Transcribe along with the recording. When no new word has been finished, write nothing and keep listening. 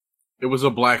It was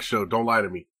a black show. Don't lie to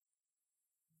me.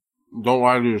 Don't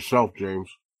lie to yourself,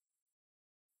 James.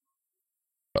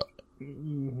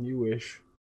 You wish.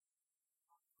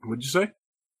 What'd you say?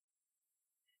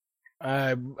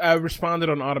 I responded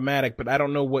on automatic, but I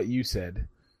don't know what you said.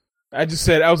 I just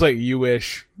said, I was like, you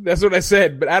wish. That's what I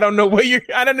said, but I don't know what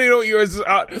I don't know what yours,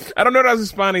 I don't know what I was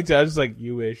responding to. I was just like,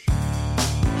 you wish.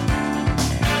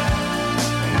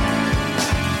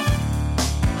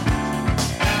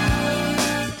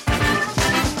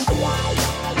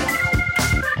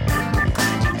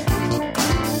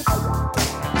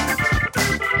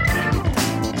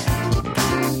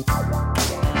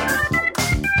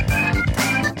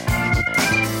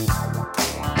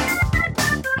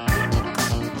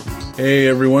 Hey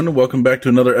everyone, welcome back to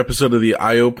another episode of the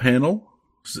IO Panel.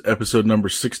 This is episode number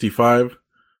 65,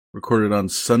 recorded on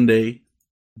Sunday,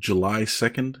 July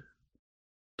 2nd,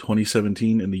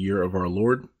 2017, in the year of our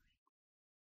Lord.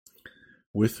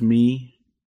 With me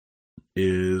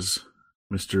is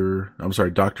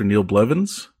Dr. Neil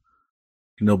Blevins.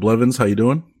 Neil Blevins, how you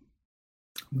doing?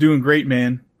 Doing great,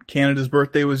 man. Canada's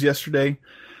birthday was yesterday.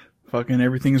 Fucking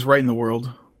everything is right in the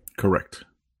world. Correct.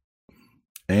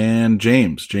 And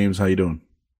James, how you doing?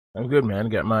 I'm good, man.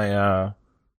 Got my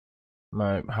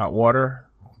my hot water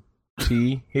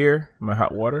tea here, my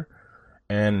hot water,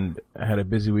 and I had a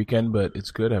busy weekend, but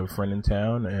it's good. I have a friend in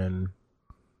town, and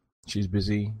she's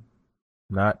busy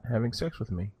not having sex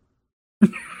with me.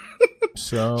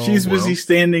 So she's busy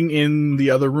standing in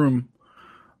the other room,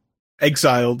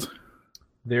 exiled.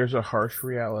 There's a harsh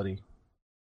reality.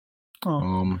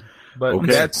 Oh. But okay.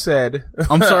 That said,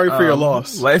 I'm sorry for your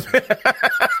loss. Other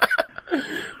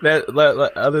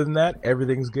than that,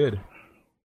 everything's good.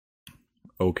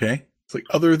 Okay. It's like,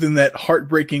 other than that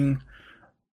heartbreaking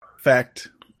fact,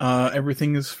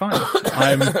 everything is fine.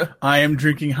 I am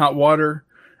drinking hot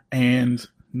and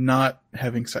not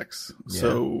having sex. Yeah.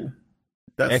 So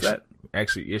that's that.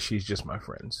 Actually, yeah, she's just my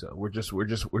friend. So we're just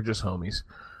homies.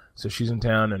 So she's in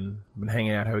town and been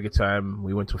hanging out, having a good time.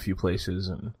 We went to a few places,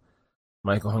 and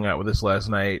Michael hung out with us last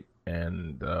night.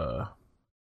 And what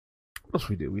else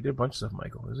we did? We did a bunch of stuff,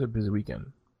 Michael. It was a busy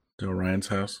weekend. To Ryan's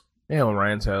house? Yeah, on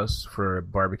Ryan's house for a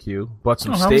barbecue. Bought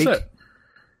some steak. How was that?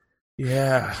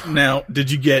 Yeah. Now,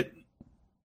 did you get...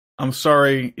 I'm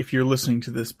sorry if you're listening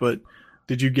to this, but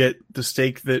did you get the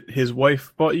steak that his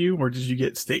wife bought you, or did you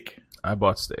get steak? I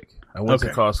bought steak. I went to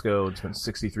Costco and spent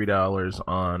 $63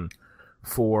 on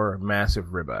 4 massive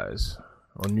ribeyes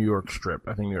on New York strip.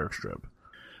 I think New York strip.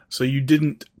 So you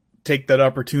didn't take that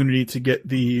opportunity to get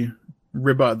the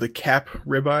ribeye, the cap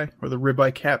ribeye, or the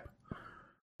ribeye cap?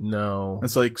 No.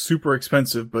 It's like super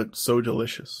expensive, but so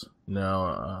delicious.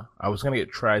 No, I was gonna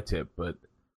get tri-tip, but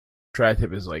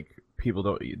tri-tip is like, people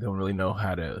don't really know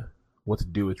what to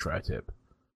do with tri-tip.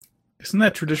 Isn't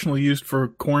that traditionally used for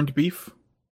corned beef?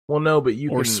 Well, no, but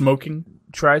smoking.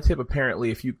 Tri-tip,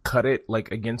 apparently, if you cut it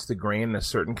like against the grain in a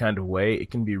certain kind of way,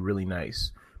 it can be really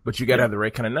nice. But you got to have the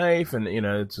right kind of knife, and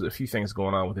it's a few things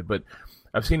going on with it. But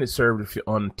I've seen it served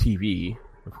on TV,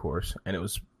 of course, and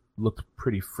it looked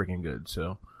pretty freaking good.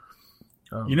 So,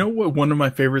 you know what? One of my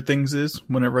favorite things is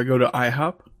whenever I go to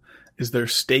IHOP, is their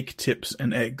steak tips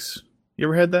and eggs. You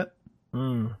ever had that?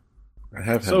 I have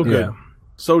had so good,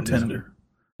 so tender.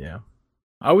 Yeah,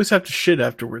 I always have to shit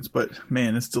afterwards, but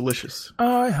man, it's delicious.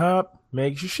 IHOP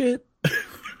makes you shit.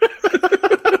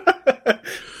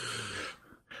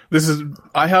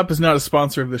 IHOP is not a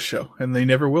sponsor of this show, and they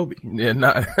never will be. Yeah,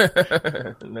 no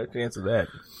chance of that.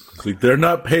 Like, they're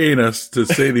not paying us to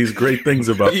say these great things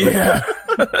about them. Yeah.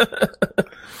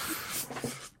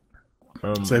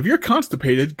 So if you're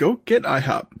constipated, go get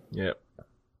IHOP. Yep.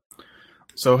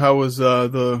 So how was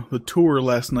the tour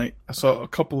last night? I saw a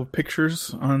couple of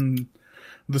pictures on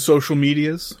the social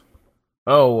medias.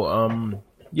 Oh,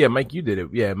 yeah, Mike, you did it.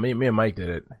 Yeah, me and Mike did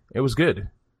it. It was good.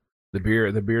 The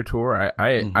beer tour.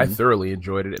 I thoroughly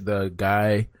enjoyed it.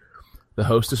 The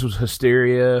hostess was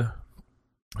Hysteria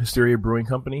Brewing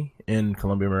Company in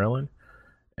Columbia, Maryland,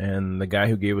 and the guy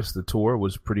who gave us the tour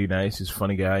was pretty nice. He's a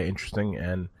funny guy, interesting,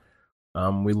 and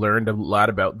we learned a lot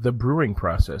about the brewing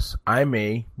process. I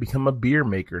may become a beer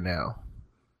maker now.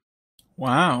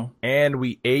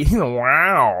 We ate.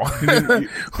 Wow.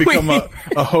 Become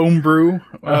a homebrew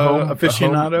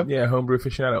aficionado. Homebrew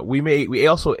aficionado. We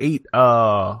also ate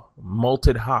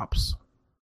malted hops.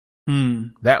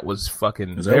 That was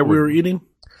fucking. Is that what we were eating?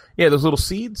 Yeah, those little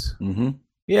seeds. Mm-hmm.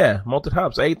 Yeah, malted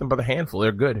hops. I ate them by the handful.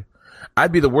 They're good.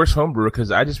 I'd be the worst homebrewer because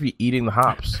I'd just be eating the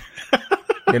hops.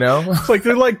 It's like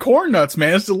they're like corn nuts,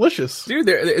 man. It's delicious, dude.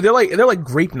 They're like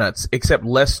grape nuts, except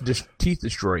less teeth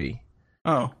destroy-y.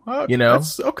 Oh,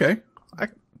 that's okay.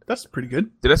 That's pretty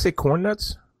good. Did I say corn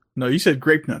nuts? No, you said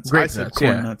grape nuts. Grape I said nuts,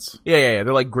 corn yeah. nuts. Yeah.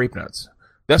 They're like grape nuts.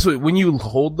 That's what when you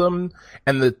hold them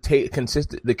and the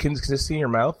consistency in your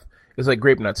mouth is like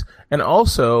grape nuts. And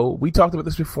also, we talked about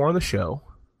this before on the show,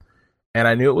 and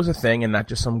I knew it was a thing and not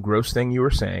just some gross thing you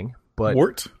were saying. But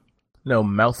Wort? no,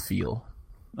 mouthfeel.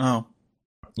 Oh.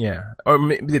 Yeah. Or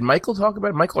did Michael talk about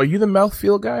it? Michael, are you the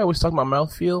mouthfeel guy? I always talk about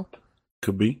mouthfeel.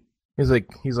 Could be. He's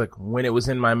like when it was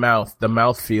in my mouth, the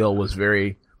mouthfeel was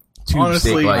very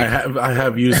Honestly, tube-steak-like. I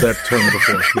have used that term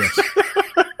before. Yes.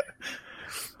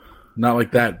 Not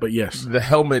like that, but yes. The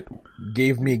helmet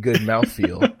gave me good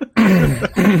mouthfeel.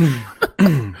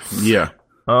 Yeah.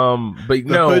 But the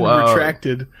no, hood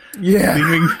retracted, yeah.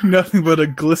 leaving nothing but a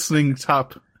glistening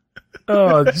top.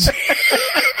 Oh,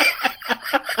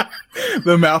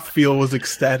 The mouthfeel was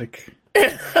ecstatic.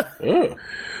 Oh.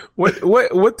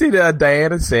 what did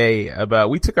Diana say about?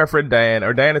 We took our friend Diana,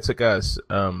 or Diana took us,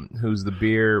 who's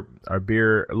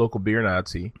our local beer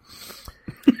Nazi,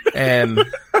 and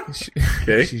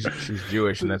Okay. she's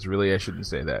Jewish, and that's really, I shouldn't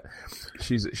say that.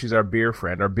 She's our beer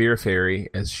friend, our beer fairy,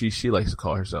 as she likes to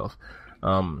call herself.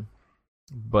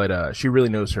 But she really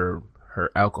knows her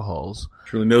alcohols.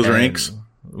 She really knows her And- inks.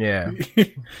 Yeah,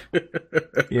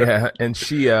 yeah, and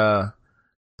she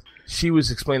was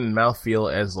explaining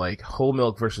mouthfeel as like whole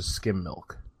milk versus skim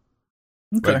milk.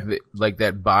 Okay. Like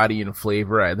that body and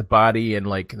flavor, the body and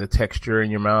like the texture in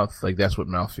your mouth, like that's what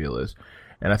mouthfeel is.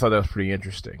 And I thought that was pretty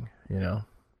interesting, you know.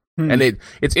 And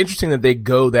it's interesting that they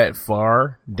go that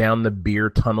far down the beer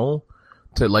tunnel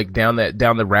to like down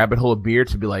the rabbit hole of beer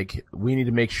to be like, we need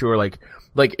to make sure like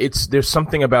there's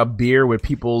something about beer where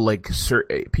people like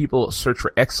people search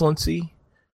for excellence. They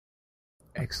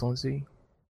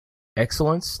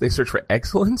search for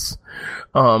excellence,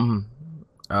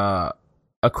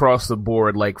 across the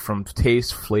board, like from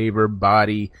taste, flavor,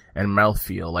 body, and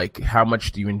mouthfeel. Like, how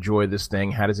much do you enjoy this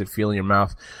thing? How does it feel in your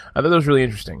mouth? I thought that was really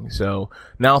interesting. So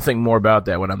now I'll think more about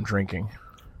that when I'm drinking.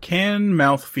 Can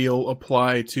mouthfeel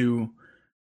apply to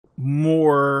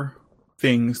more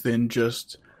things than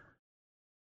just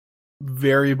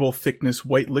variable thickness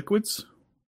white liquids?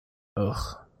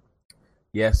 Ugh.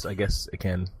 Yes, I guess it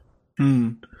can.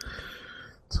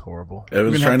 It's horrible.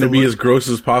 Evan's gonna trying have to to be look- as gross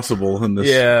as possible in this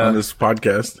on this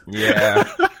podcast. Yeah.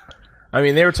 I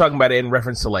mean, they were talking about it in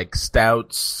reference to like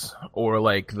stouts or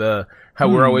like how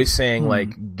we're always saying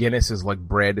like Guinness is like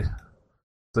bread.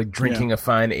 It's like drinking a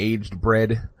fine aged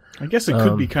bread. I guess it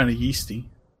could be kind of yeasty.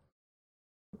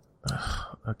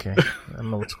 Okay. I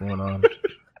don't know what's going on.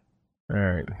 All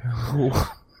right.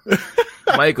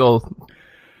 Michael,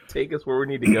 take us where we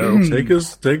need to go.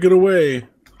 Take it away.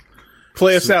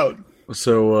 Play us out.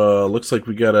 So looks like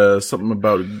we got something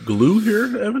about glue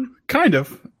here, Evan. Kind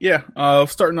of, yeah.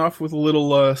 Starting off with a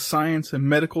little science and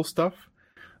medical stuff.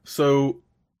 So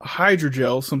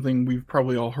hydrogel, something we've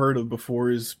probably all heard of before,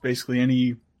 is basically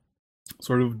any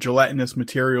sort of gelatinous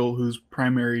material whose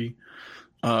primary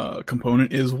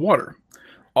component is water.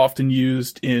 Often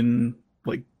used in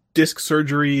like disc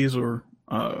surgeries or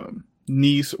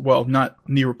knees. Well, not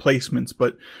knee replacements,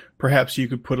 but perhaps you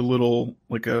could put a little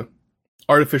like a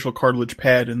artificial cartilage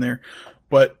pad in there.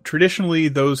 But traditionally,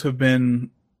 those have been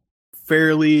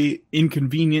fairly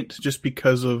inconvenient just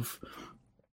because of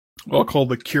what I'll call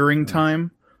the curing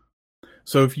time.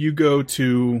 So if you go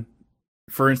to,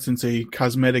 for instance, a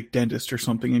cosmetic dentist or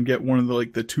something and get one of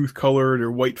the tooth colored or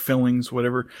white fillings,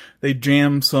 whatever, they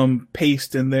jam some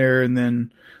paste in there and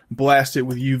then blast it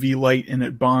with UV light and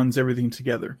it bonds everything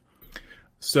together.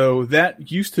 So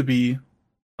that used to be,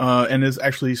 and is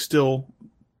actually still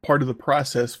part of the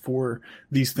process for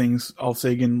these things, I'll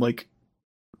say again, like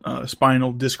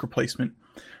spinal disc replacement.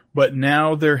 But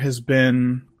now there has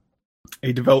been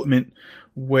a development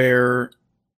where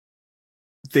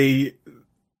they're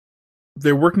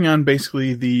working on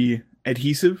basically the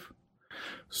adhesive.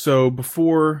 So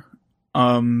before,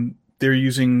 they're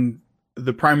using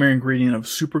the primary ingredient of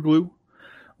superglue,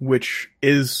 which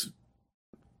is,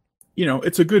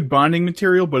 it's a good bonding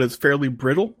material, but it's fairly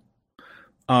brittle.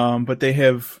 But they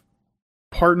have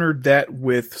partnered that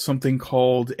with something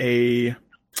called a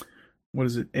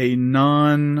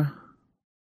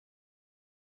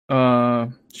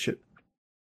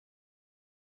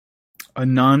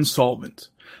non-solvent.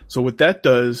 So what that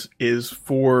does is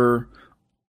for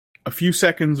a few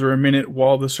seconds or a minute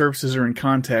while the surfaces are in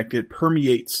contact, it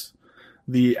permeates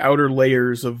the outer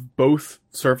layers of both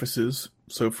surfaces.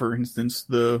 So for instance,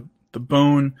 the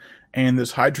bone and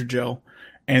this hydrogel.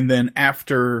 And then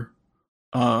after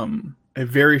a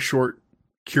very short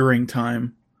curing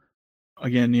time,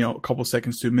 again, a couple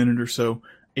seconds to a minute or so,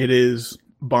 it is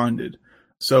bonded.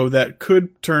 So that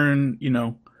could turn,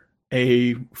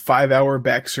 a 5-hour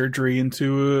back surgery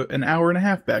into an hour and a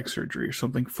half back surgery or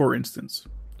something, for instance.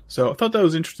 So I thought that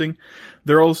was interesting.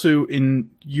 They're also in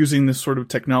using this sort of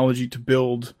technology to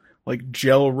build like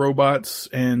gel robots,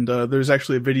 and there's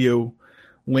actually a video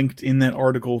linked in that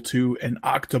article to an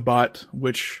Octobot,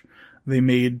 which they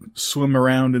made swim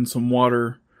around in some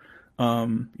water,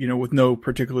 with no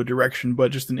particular direction,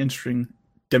 but just an interesting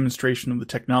demonstration of the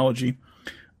technology.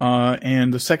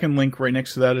 And the second link right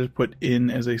next to that is put in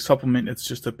as a supplement. It's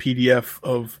just a PDF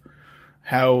of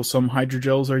how some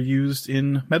hydrogels are used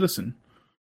in medicine.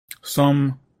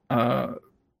 Some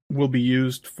will be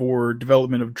used for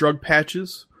development of drug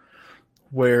patches,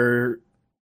 where,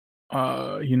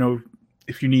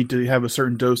 if you need to have a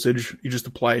certain dosage, you just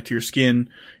apply it to your skin.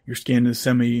 Your skin is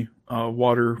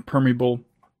water permeable,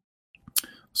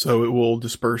 so it will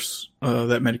disperse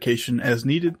that medication as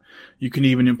needed. You can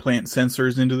even implant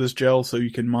sensors into this gel so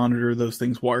you can monitor those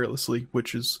things wirelessly,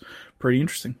 which is pretty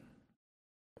interesting.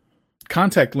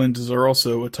 Contact lenses are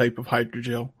also a type of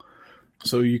hydrogel,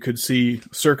 so you could see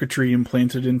circuitry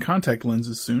implanted in contact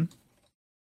lenses soon.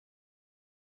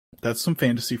 That's some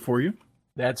fantasy for you.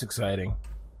 That's exciting.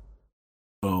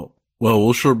 Oh, well,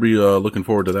 we'll sure be looking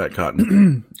forward to that,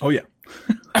 Cotton. Oh, yeah.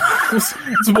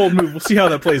 It's a bold move. We'll see how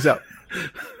that plays out.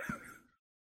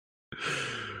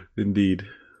 Indeed.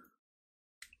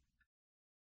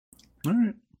 All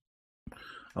right.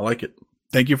 I like it.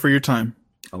 Thank you for your time.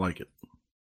 I like it.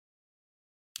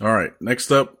 All right.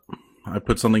 Next up, I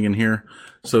put something in here.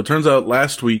 So it turns out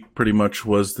last week pretty much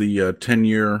was the 10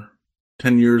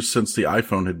 years since the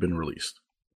iPhone had been released.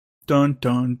 Dun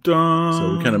dun dun.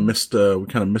 So we kind of missed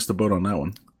the boat on that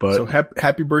one. But so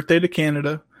happy birthday to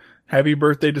Canada. Happy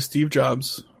birthday to Steve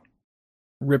Jobs.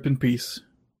 Rip in peace.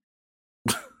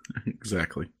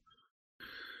 Exactly.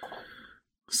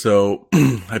 So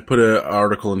I put an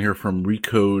article in here from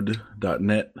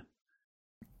recode.net,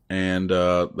 and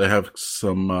they have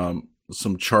some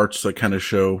charts that kind of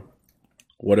show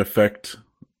what effect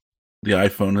the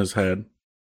iPhone has had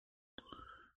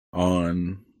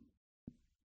on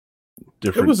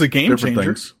different. It was a game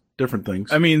changer. Different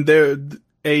things. I mean,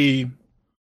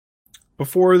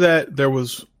 before that there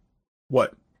was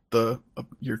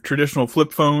your traditional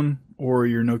flip phone or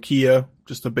your Nokia,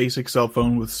 just a basic cell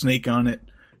phone with Snake on it.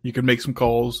 You could make some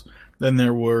calls. Then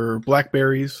there were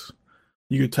Blackberries.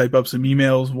 You could type up some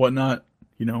emails, whatnot.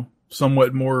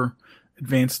 Somewhat more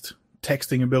advanced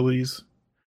texting abilities.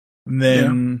 And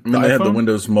then they had the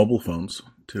Windows mobile phones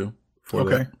too.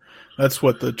 Okay. That's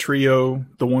what the Trio,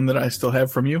 the one that I still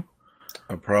have from you.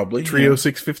 Probably Trio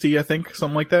 650, I think,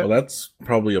 something like that. Well, that's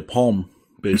probably a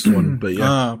Palm-based one, but yeah.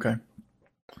 Ah, okay.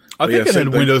 I think it had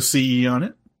Windows CE on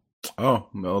it. Oh,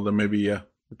 no, then maybe, yeah.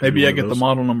 Maybe I get the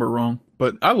model number wrong,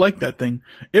 but I like that thing.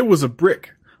 It was a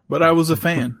brick, but I was a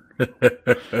fan.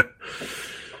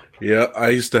 Yeah, I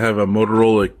used to have a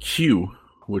Motorola Q,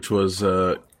 which was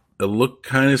it looked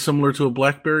kind of similar to a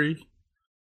BlackBerry,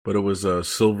 but it was a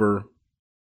silver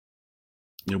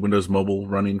Windows Mobile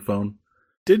running phone.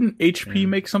 Didn't HP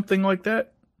make something like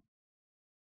that?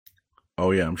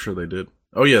 Oh yeah, I'm sure they did.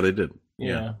 Oh yeah, they did.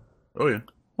 Yeah. Oh yeah.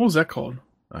 What was that called?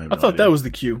 I thought that was the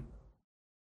Q.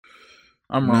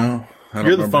 I'm wrong. No,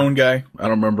 You're the phone guy. I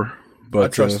don't remember. But I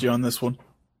trust you on this one.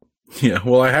 Yeah,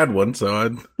 well, I had one, so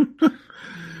I'd.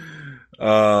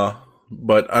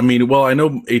 But I mean, well, I know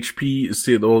HP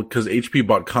because HP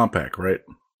bought Compaq, right?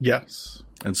 Yes.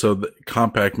 And so the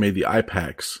Compaq made the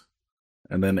iPacs,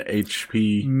 and then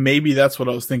HP. Maybe that's what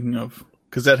I was thinking of,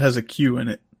 because that has a Q in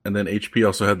it. And then HP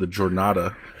also had the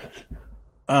Jornada.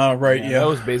 Right. Yeah. That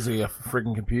was basically a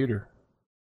freaking computer.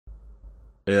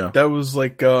 Yeah. That was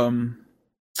like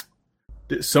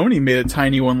Sony made a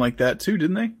tiny one like that too,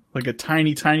 didn't they? Like a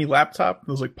tiny laptop.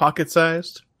 It was like pocket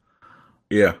sized.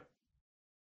 Yeah.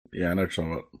 Yeah, I know what you're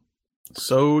talking about.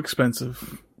 So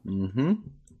expensive. Mm-hmm.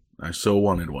 I so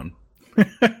wanted one.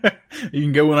 You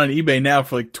can get one on eBay now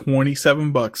for like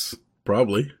 $27.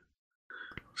 Probably.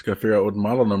 Just gotta figure out what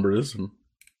model number it is. And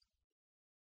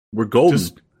we're golden.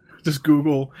 Just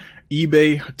Google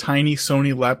eBay tiny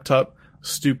Sony laptop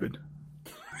stupid.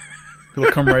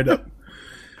 It'll come right up.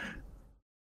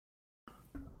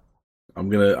 I'm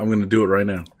gonna do it right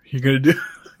now. You're gonna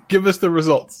give us the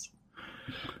results.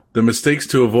 The mistakes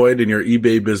to avoid in your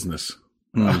eBay business.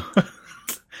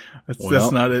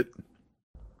 That's not it.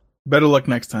 Better luck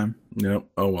next time. Yep.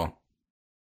 Oh well.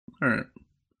 All right.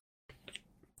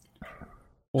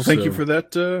 Well, thank you for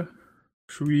that.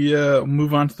 Should we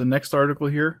move on to the next article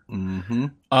here?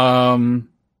 Mm-hmm.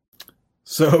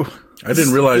 So I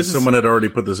didn't realize someone had already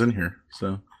put this in here.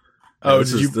 So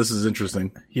this is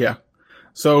interesting. Yeah.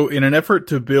 So in an effort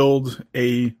to build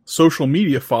a social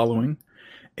media following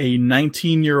a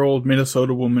 19-year-old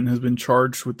Minnesota woman has been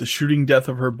charged with the shooting death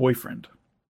of her boyfriend.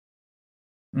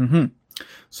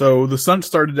 So the stunt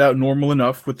started out normal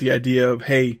enough with the idea of,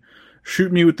 hey,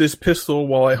 shoot me with this pistol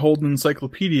while I hold an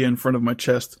encyclopedia in front of my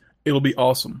chest. It'll be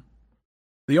awesome.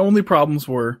 The only problems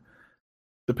were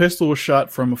the pistol was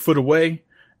shot from a foot away,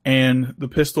 and the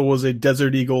pistol was a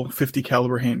Desert Eagle 50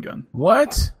 caliber handgun.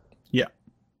 What? Yeah.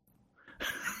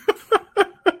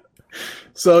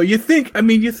 So you think,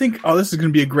 oh, this is going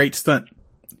to be a great stunt.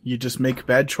 You just make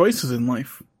bad choices in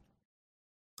life.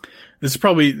 This is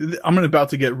probably, I'm about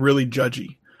to get really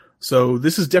judgy. So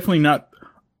this is definitely not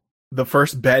the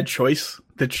first bad choice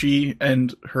that she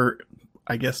and her,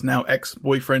 I guess now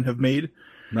ex-boyfriend have made.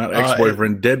 Not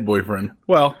ex-boyfriend, dead boyfriend.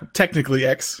 Well, technically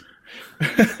ex.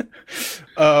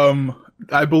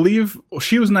 I believe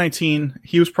she was 19.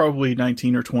 He was probably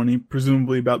 19 or 20,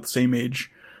 presumably about the same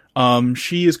age.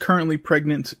 She is currently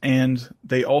pregnant, and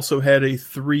they also had a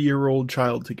 3-year-old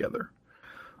child together.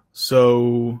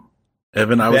 So,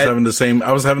 Evan, I was having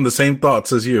the same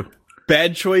thoughts as you.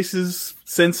 Bad choices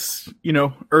since,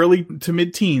 early to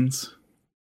mid-teens.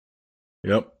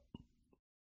 Yep.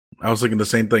 I was thinking the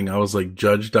same thing. I was like,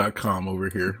 judge.com over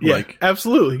here. Yeah,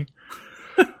 absolutely.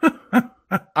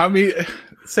 I mean,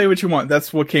 say what you want.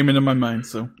 That's what came into my mind,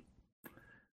 so.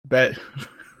 Bad.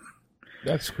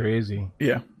 That's crazy.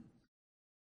 Yeah.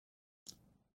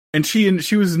 And she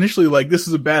was initially like, this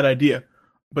is a bad idea,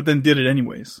 but then did it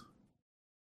anyways.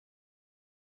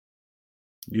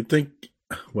 You think,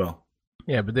 well.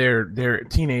 Yeah, but they're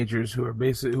teenagers who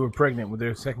are pregnant with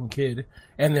their second kid,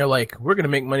 and they're like, we're going to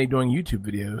make money doing YouTube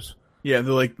videos. Yeah,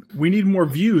 they're like, we need more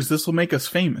views. This will make us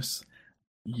famous.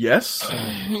 Yes?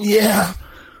 Yeah.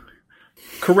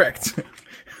 Correct.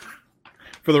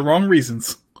 For the wrong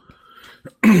reasons.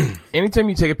 Anytime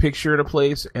you take a picture at a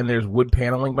place and there's wood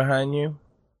paneling behind you,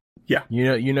 yeah,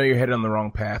 you know you're headed on the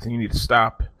wrong path, and you need to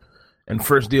stop and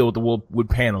first deal with the wood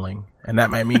paneling, and that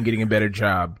might mean getting a better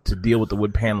job to deal with the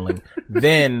wood paneling.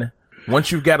 Then,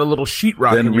 once you've got a little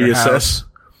sheetrock in your house,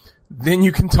 then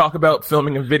you can talk about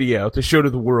filming a video to show to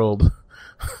the world.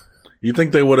 You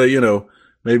think they would have,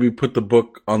 maybe put the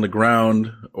book on the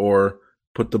ground or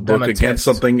put the book against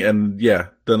something and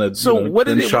done a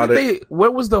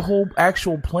what was the whole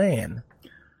actual plan?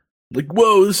 Like,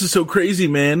 whoa, this is so crazy,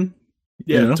 man.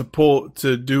 Yeah,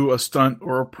 to do a stunt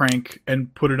or a prank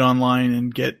and put it online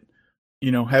and get,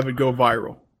 have it go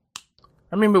viral.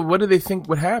 I mean, but what do they think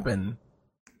would happen?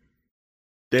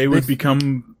 They would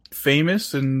become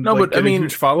famous and get a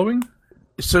huge following?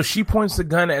 So she points the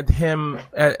gun at him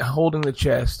at holding the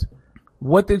chest.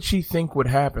 What did she think would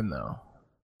happen, though?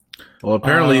 Well,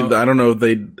 apparently, I don't know.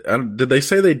 Did they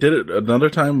say they did it another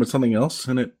time with something else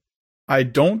in it? I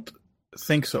don't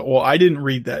think so. Well, I didn't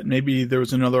read that. Maybe there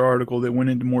was another article that went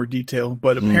into more detail.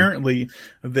 But apparently,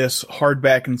 this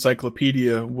hardback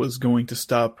encyclopedia was going to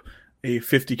stop a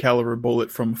 50 caliber bullet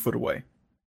from a foot away.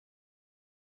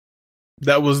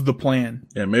 That was the plan.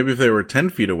 Yeah, maybe if they were 10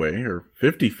 feet away or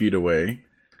 50 feet away,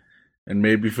 and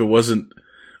maybe if it wasn't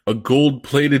a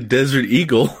gold-plated Desert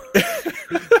Eagle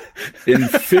in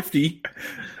 50.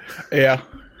 Yeah.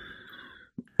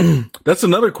 That's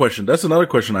another question.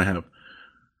 I have.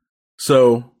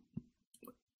 So,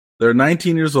 they're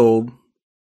 19 years old,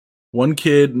 one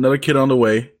kid, another kid on the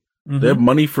way. Mm-hmm. They have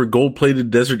money for gold-plated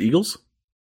Desert Eagles?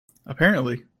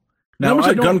 Apparently. Now, how much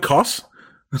that gun costs?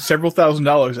 Several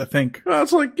 $1,000s, I think.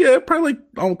 It's like, probably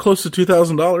close to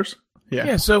 $2,000.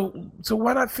 Yeah. So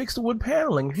why not fix the wood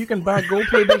paneling? If you can buy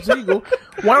gold-plated Desert Eagle,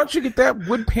 why don't you get that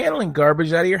wood paneling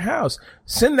garbage out of your house?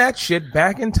 Send that shit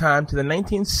back in time to the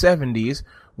 1970s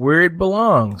where it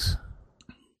belongs.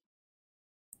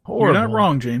 Horrible. You're not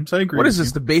wrong, James. I agree. What is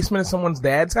this, the basement of someone's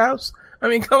dad's house? I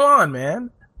mean, come on,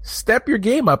 man. Step your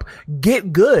game up.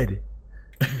 Get good.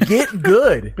 Get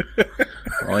good.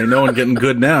 Well, ain't no one getting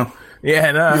good now.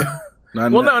 Yeah, no.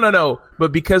 No.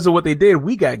 But because of what they did,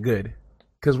 we got good.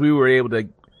 Because we were able to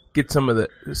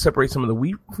separate some of the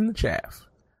wheat from the chaff.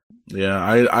 Yeah,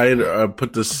 I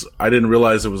put this. I didn't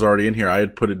realize it was already in here. I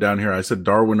had put it down here. I said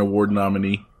Darwin Award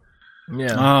nominee.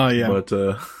 Yeah. Oh, yeah. But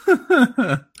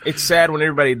it's sad when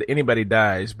anybody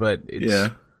dies, but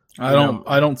it's,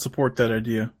 I don't support that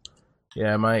idea.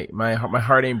 Yeah, my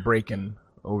heart ain't breaking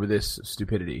over this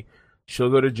stupidity. She'll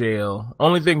go to jail.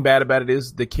 Only thing bad about it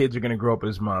is the kids are going to grow up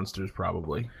as monsters,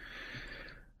 probably.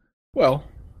 Well,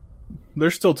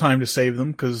 there's still time to save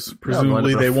them because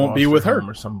presumably they won't be with her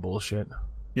or some bullshit.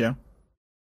 Yeah,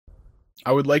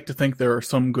 I would like to think there are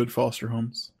some good foster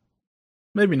homes.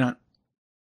 Maybe not.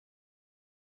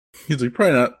 He's like,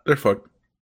 probably not. They're fucked.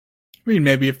 I mean,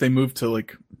 maybe if they move to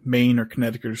like Maine or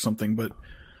Connecticut or something, but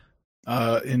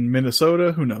in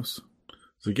Minnesota, who knows?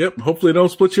 So, yep, hopefully they don't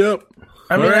split you up.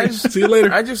 I mean, All right, see you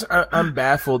later. I'm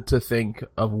baffled to think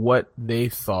of what they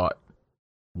thought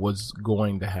was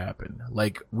going to happen.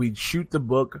 Like, we'd shoot the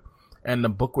book and the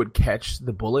book would catch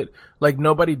the bullet. Like,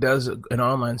 nobody does an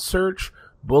online search,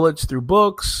 bullets through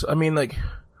books. I mean, like,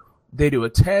 they do a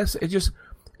test.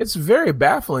 It's very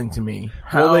baffling to me.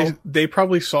 Well, they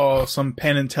probably saw some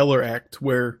Penn and Teller act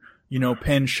where,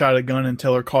 Penn shot a gun and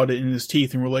Teller caught it in his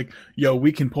teeth and we're like, yo,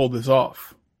 we can pull this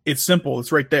off. It's simple.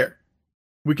 It's right there.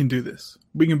 We can do this.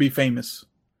 We can be famous.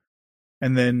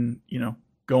 And then,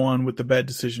 go on with the bad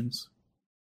decisions.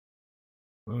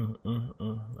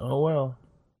 Oh, well.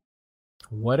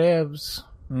 Whatevs.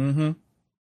 Mm-hmm.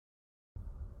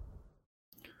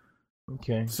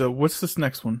 Okay. So what's this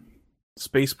next one?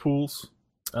 Space pools?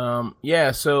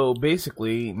 Yeah, so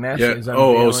basically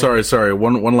NASA is sorry.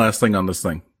 One last thing on this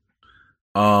thing.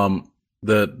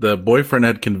 The boyfriend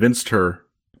had convinced her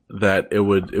that it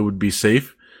would be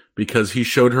safe because he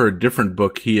showed her a different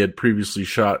book he had previously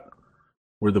shot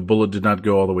where the bullet did not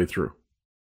go all the way through.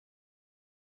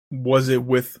 Was it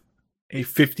with a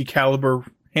 50 caliber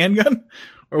handgun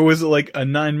or was it like a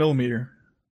 9mm?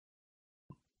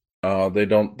 They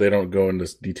don't go into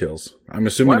details. I'm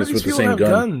assuming it's with the same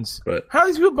gun. Guns? But how are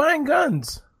these people buying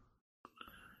guns?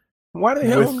 Why do they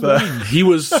have guns?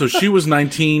 She was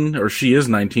 19, or she is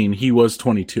 19. He was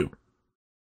 22.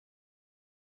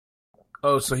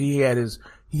 Oh, so he had his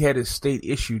state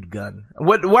issued gun.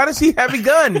 Why does he have a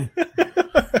gun?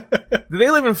 Do they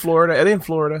live in Florida? Are they in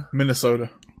Florida? Minnesota.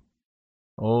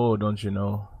 Oh, don't you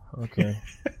know? Okay.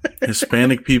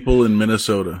 Hispanic people in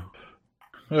Minnesota.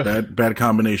 Bad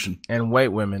combination. And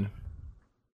white women.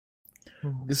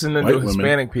 This isn't no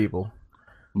Hispanic people.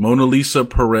 Mona Lisa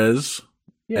Perez.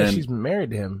 Yeah, she's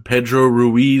married to him. Pedro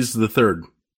Ruiz III.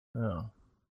 Oh.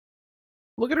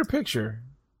 Look at her picture.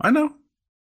 I know.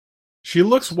 She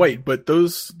looks white, but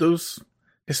those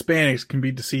Hispanics can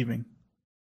be deceiving.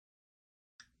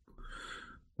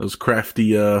 Those crafty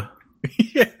yeah,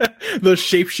 those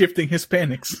shape-shifting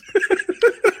Hispanics.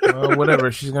 Well,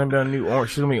 whatever. She's gonna be on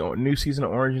She's gonna be on a new season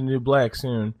of Orange and New Black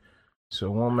soon, so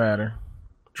it won't matter.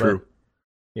 True. But,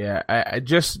 yeah, I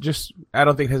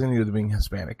don't think it has anything to do with being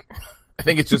Hispanic. I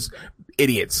think it's just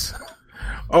idiots.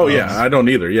 Oh yeah, I don't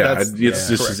either. Yeah, it's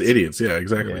just correct. idiots. Yeah,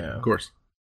 exactly. Yeah. Of course.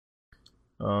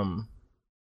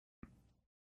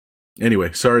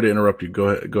 Anyway, sorry to interrupt you. Go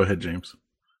ahead, James.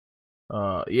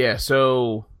 Yeah.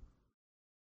 So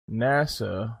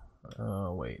NASA.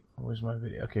 Wait, where's my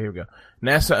video? Okay, here we go.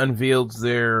 NASA unveiled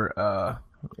their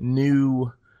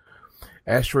new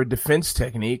asteroid defense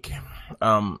technique.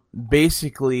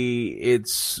 Basically,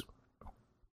 it's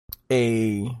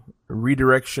a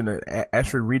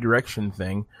asteroid redirection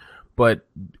thing, but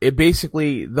it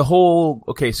basically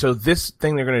so this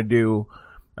thing they're gonna do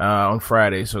on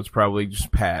Friday, so it's probably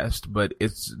just passed, but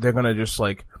they're gonna just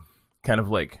kind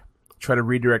of try to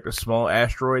redirect a small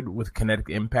asteroid with kinetic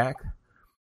impact.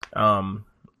 And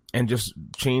just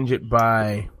change it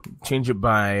by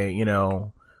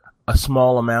a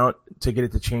small amount to get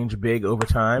it to change big over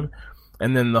time.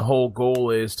 And then the whole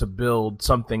goal is to build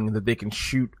something that they can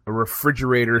shoot a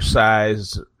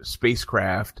refrigerator-sized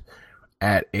spacecraft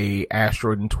at a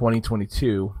asteroid in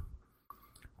 2022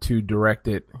 to direct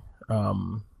it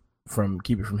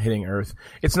keep it from hitting Earth.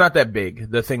 It's not that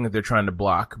big, the thing that they're trying to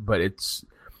block, but it's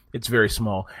very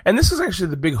small. And this is actually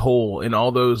the big hole in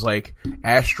all those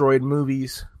asteroid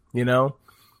movies, if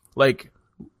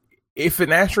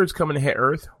an asteroid's coming to hit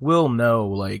Earth, we'll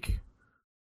know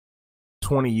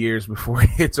 20 years before it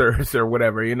hits Earth or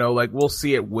whatever, we'll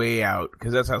see it way out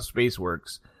because that's how space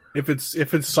works. If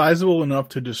it's sizable enough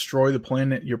to destroy the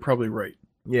planet, you're probably right.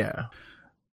 Yeah.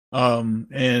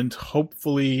 And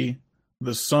hopefully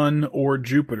the sun or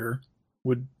Jupiter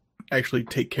would actually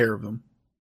take care of them.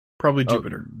 Probably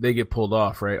Jupiter. They get pulled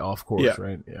off, right? Off course, yeah.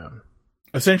 Right? Yeah.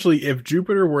 Essentially, if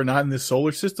Jupiter were not in this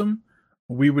solar system,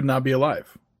 we would not be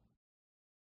alive.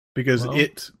 Because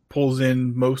it pulls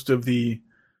in most of the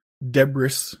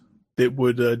debris that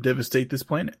would devastate this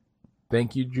planet.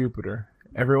 Thank you, Jupiter.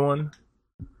 Everyone?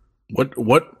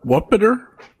 What bitter?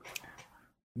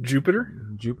 Jupiter?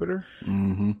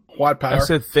 Mm-hmm. What power? I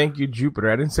said thank you, Jupiter.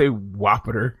 I didn't say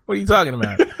Whopper. What are you talking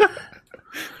about?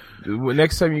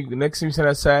 Next time you send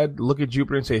outside, look at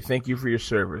Jupiter and say thank you for your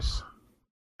service.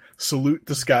 Salute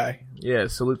the sky. Yeah,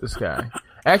 salute the sky.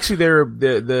 Actually, they're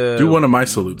the do one of my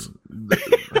salutes.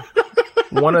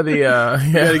 One of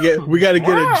the we gotta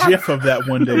get a GIF of that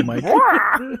one day, Mike.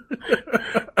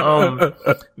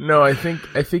 No, I think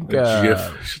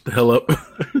GIF. Shut the hell up.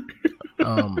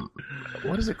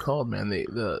 What is it called, man?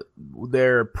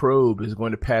 their probe is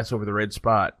going to pass over the red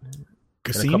spot.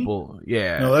 Cassini?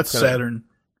 Yeah. No, that's Saturn.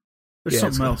 There's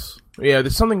something else. Yeah,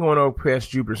 there's something going on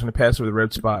past Jupiter. It's going to pass over the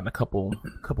red spot in a couple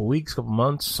weeks, couple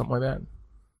months, something like that.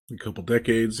 A couple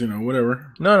decades,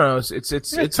 whatever. No, it's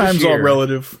time's all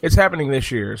relative. It's happening this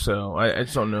year, so I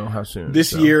just don't know how soon.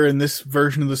 This year in this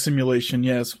version of the simulation,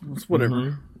 it's whatever.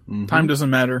 Mm-hmm. Time doesn't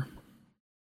matter.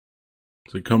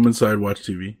 So come inside, watch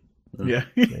TV. Yeah.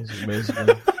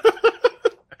 Basically.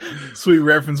 Sweet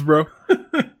reference, bro.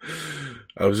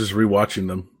 I was just rewatching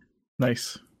them.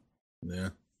 Nice. Yeah.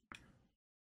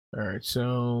 All right,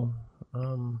 so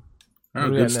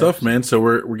good stuff, man. So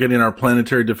we're getting our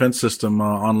planetary defense system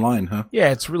online, huh?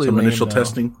 Yeah, it's really some lame, initial though.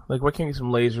 testing. Like, why can't you get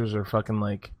some lasers or fucking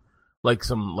like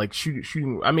some like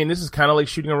shooting? I mean, this is kind of like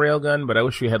shooting a railgun, but I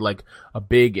wish we had like a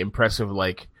big, impressive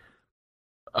like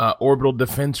orbital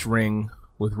defense ring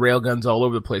with railguns all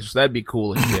over the place. So that'd be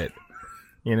cool as shit.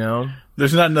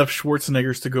 There's not enough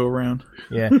Schwarzeneggers to go around.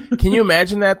 Yeah. Can you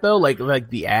imagine that though? Like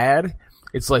the ad.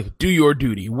 It's like, do your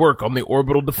duty, work on the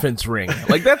orbital defense ring.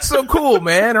 Like, that's so cool,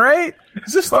 man, right?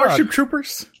 Is this Starship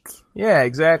Troopers? Yeah,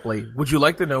 exactly. Would you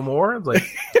like to know more? It's like,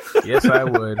 yes, I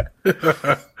would.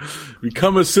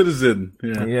 Become a citizen.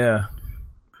 Yeah.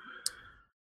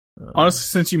 Honestly,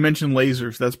 since you mentioned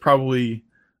lasers, that's probably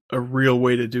a real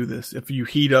way to do this. If you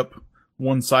heat up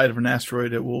one side of an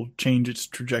asteroid, it will change its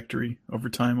trajectory over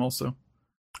time also.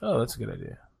 Oh, that's a good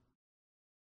idea.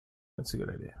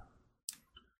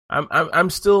 I'm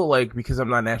still like, because I'm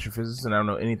not an astrophysicist and I don't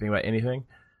know anything about anything.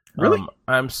 Really?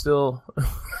 I'm still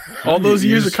all those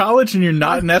years of college and you're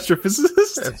not an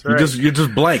astrophysicist? That's right. You're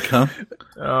just blank, huh?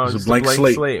 Oh, it's just a blank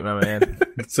slate, my man.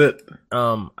 That's it.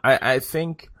 I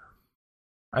think I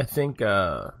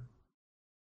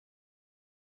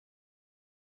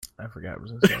forgot what I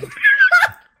was gonna say.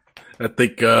 I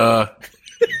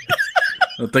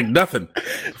think nothing.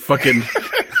 Fucking.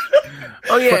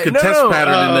 Oh yeah, fucking test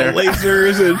pattern in there.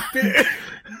 Lasers and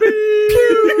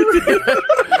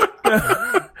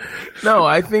no,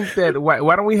 I think that why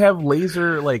don't we have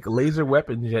laser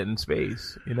weapons yet in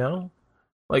space?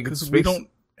 Like we don't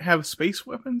have space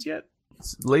weapons yet.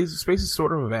 Space is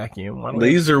sort of a vacuum.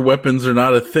 Laser weapons are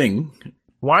not a thing.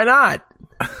 Why not?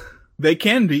 They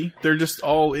can be. They're just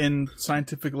all in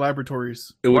scientific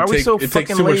laboratories. It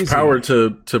takes too much power to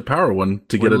power one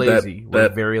to get lazy. We're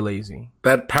very lazy.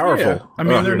 That powerful. Yeah. I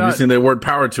mean, they're not using the word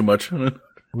power too much. A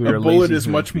bullet is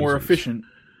much more efficient,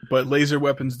 but laser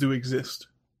weapons do exist.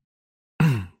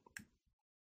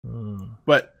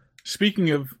 But speaking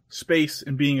of space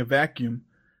and being a vacuum,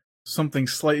 something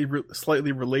slightly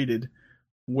related.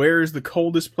 Where is the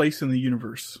coldest place in the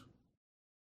universe?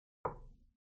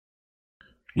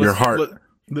 Your heart.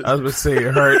 I was going to say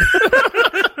your heart.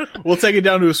 We'll take it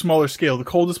down to a smaller scale. The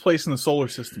coldest place in the solar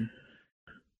system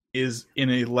is in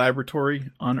a laboratory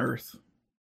on Earth.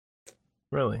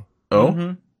 Really? Oh?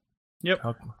 Mm-hmm.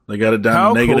 Yep. They got it down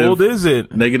How to negative. Cold is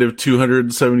it? Negative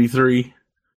 273.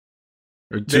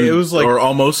 It was like, or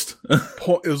almost.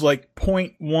 It was like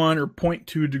 0.1 or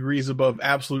 0.2 degrees above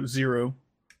absolute zero.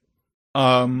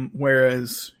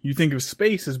 Whereas you think of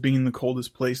space as being the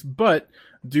coldest place, but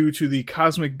due to the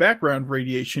cosmic background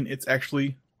radiation, it's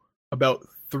actually about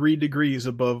 3 degrees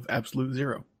above absolute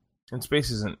zero. And space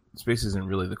isn't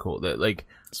really the cold.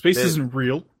 Space isn't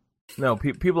real. No,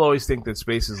 people always think that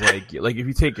space is like if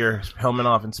you take your helmet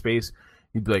off in space,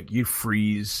 you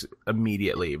freeze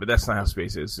immediately. But that's not how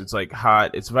space is. It's like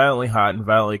hot. It's violently hot and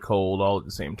violently cold all at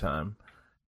the same time.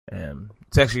 And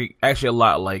it's actually a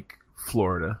lot like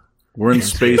Florida. We're in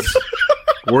space.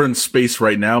 We're in space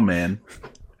right now, man.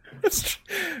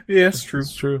 Yeah, it's true.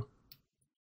 It's true.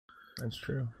 That's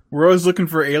true. We're always looking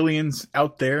for aliens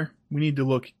out there. We need to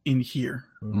look in here.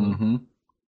 Mm-hmm.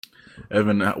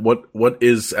 Evan, what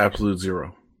is absolute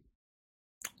zero?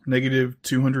 Negative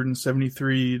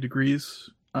 273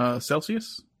 degrees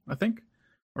Celsius, I think,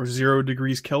 or 0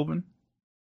 degrees Kelvin.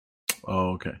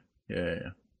 Oh, okay.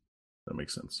 Yeah. That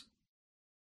makes sense.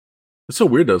 It's so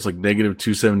weird though. It's like negative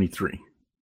 273. It's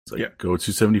like, go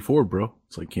 274, bro.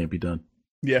 It's like, can't be done.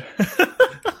 Yeah.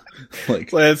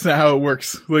 Like, that's not how it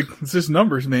works. Like, it's just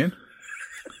numbers, man.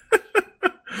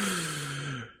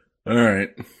 All right.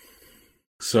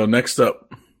 So next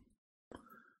up,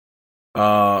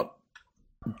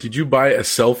 did you buy a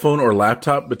cell phone or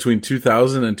laptop between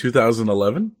 2000 and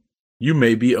 2011? You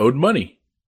may be owed money.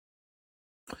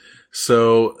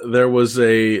 So there was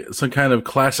some kind of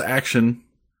class action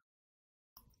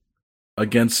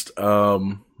against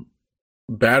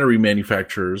battery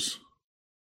manufacturers.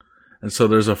 And so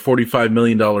there's a $45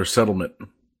 million settlement.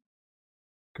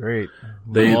 Great.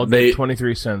 They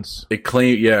 23 cents. It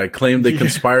claimed they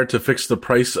conspired to fix the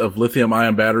price of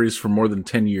lithium-ion batteries for more than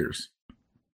 10 years.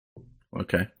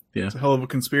 Okay. Yeah. It's a hell of a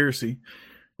conspiracy.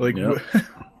 Like,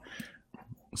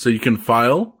 So you can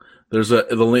file. There's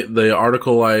the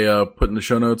article I put in the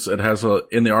show notes. It has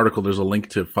in the article. There's a link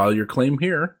to file your claim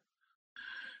here,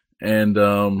 and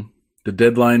the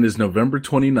deadline is November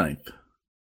 29th.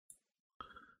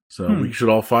 So we should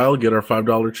all file, get our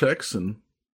 $5 checks, and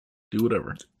do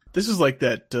whatever. This is like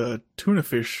that tuna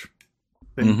fish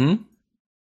thing. Mm-hmm.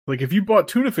 Like if you bought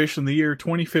tuna fish in the year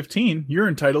 2015, you're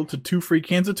entitled to 2 free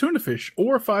cans of tuna fish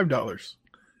or $5.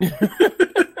 Yeah,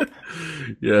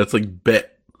 it's like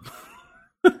bet.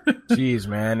 Jeez,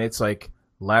 man, it's like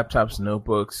laptops,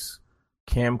 notebooks,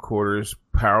 camcorders,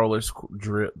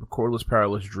 cordless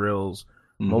powerless drills,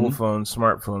 mobile phones,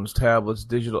 smartphones, tablets,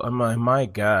 digital. My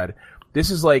God,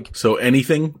 this is like So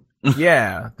anything.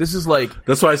 Yeah, this is like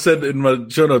That's why I said in my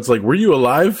show notes, like, were you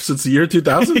alive since the year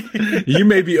 2000? You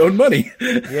maybe own money.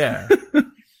 Yeah.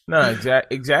 No,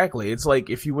 exactly. It's like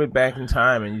if you went back in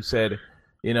time and you said,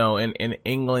 you know, in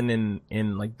England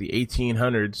in like the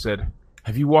 1800s said,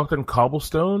 have you walked on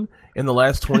cobblestone in the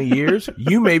last 20 years?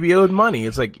 You maybe owed money.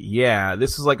 It's like, yeah,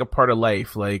 this is like a part of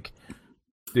life. Like,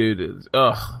 dude,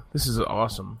 this is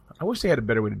awesome. I wish they had a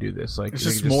better way to do this. Like, it's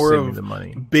they just could more send me of the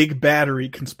money. Big Battery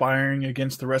conspiring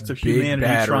against the rest of Big humanity,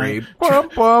 Battery.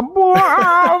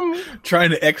 trying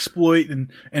to exploit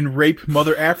and rape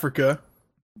Mother Africa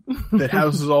that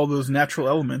houses all those natural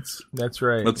elements. That's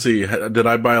right. Let's see. Did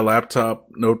I buy a laptop,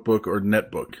 notebook, or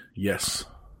netbook? Yes.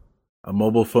 A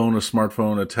mobile phone, a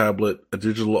smartphone, a tablet, a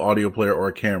digital audio player, or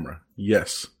a camera?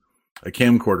 Yes. A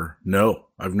camcorder? No.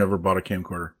 I've never bought a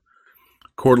camcorder.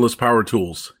 Cordless power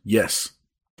tools? Yes.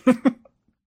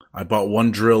 I bought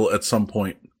one drill at some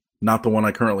point. Not the one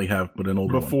I currently have, but an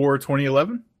older one. Before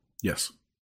 2011? Yes.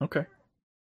 Okay.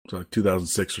 So like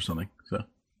 2006 or something. So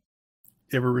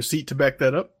You have a receipt to back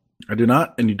that up? I do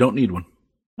not, and you don't need one.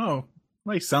 Oh,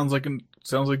 nice. Sounds like a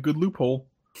good loophole.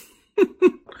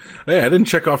 Hey, I didn't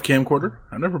check off camcorder.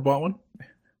 I never bought one.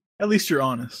 At least you're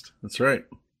honest. That's right.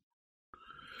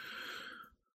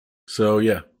 So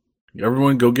yeah,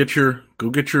 everyone go get your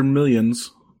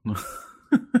millions.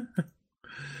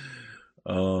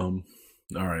 All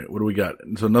right, what do we got?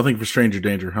 So nothing for stranger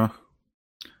danger, huh?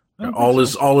 All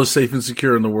is safe and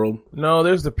secure in the world. No,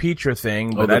 there's the Petra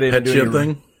thing, but the I didn't do Petya any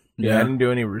thing. Yeah, I didn't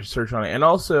do any research on it. And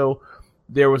also,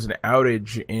 there was an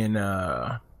outage in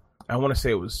I want to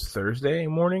say it was Thursday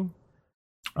morning.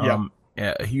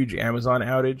 A huge Amazon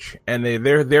outage, and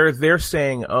they're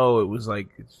saying, oh, it was like,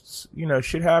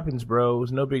 shit happens, bro. It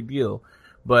was no big deal,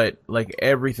 but like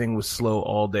everything was slow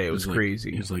all day. It was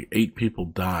crazy. It's like 8 people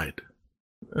died.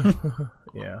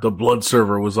 Yeah, The blood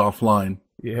server was offline.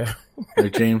 yeah,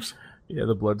 Right, James? yeah,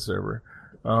 the blood server.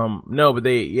 No, but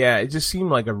it just seemed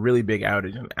like a really big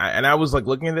outage, and I was like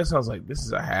looking at this, and I was like, this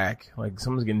is a hack. Like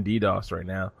someone's getting DDoS right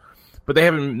now. But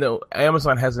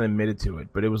Amazon hasn't admitted to it.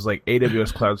 But it was like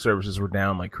AWS cloud services were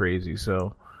down like crazy.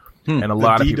 So, and a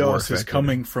lot of people were DDoS is affected.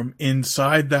 coming from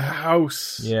inside the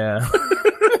house. Yeah.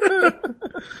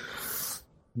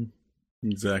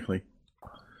 Exactly.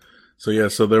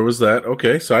 So there was that.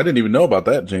 Okay, so I didn't even know about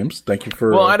that, James. Thank you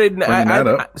for. Well, I didn't. bringing that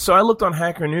up. So I looked on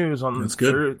Hacker News on That's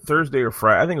good. Thursday or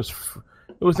Friday. I think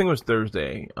it was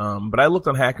Thursday. But I looked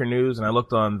on Hacker News and I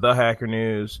looked on the Hacker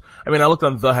News. I looked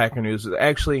on the Hacker News.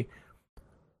 Actually,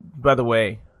 by the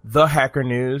way, the Hacker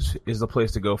News is the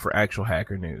place to go for actual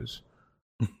hacker news.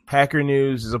 Hacker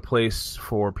News is a place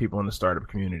for people in the startup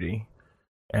community,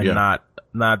 and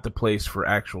not the place for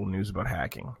actual news about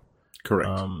hacking.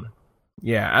 Correct.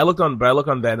 Yeah, I looked on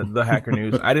the Hacker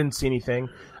News. I didn't see anything.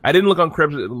 I didn't look at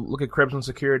Krebs on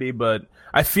security, but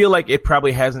I feel like it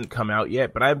probably hasn't come out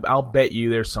yet. But I'll bet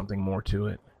you there's something more to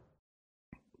it.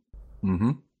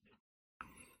 Mm-hmm.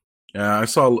 Yeah, I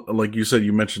saw, like you said,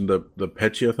 you mentioned the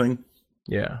Petya thing.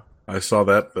 Yeah, I saw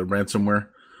that, the ransomware.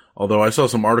 Although I saw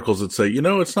some articles that say,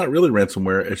 it's not really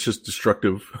ransomware. It's just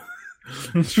destructive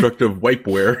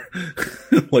wipeware.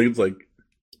 It's like,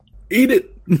 eat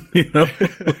it. Your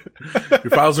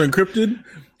files are encrypted.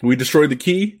 We destroyed the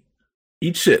key.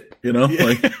 Eat shit. But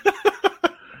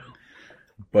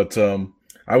the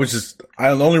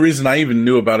only reason I even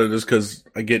knew about it is because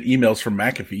I get emails from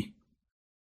McAfee.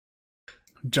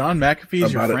 John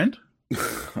McAfee's your friend?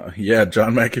 Yeah,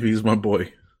 John McAfee's my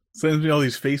boy. Sends me all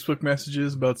these Facebook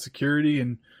messages about security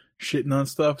and shitting on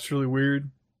stuff. It's really weird.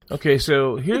 Okay,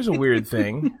 so here's a weird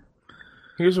thing.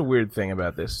 Here's a weird thing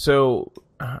about this. So,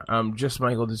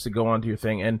 Michael, just to go on to your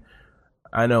thing, and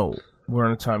I know we're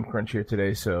on a time crunch here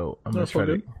today, so I'm going to try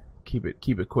to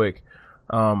keep it quick.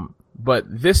 But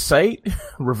this site,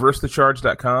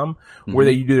 reversethecharge.com, where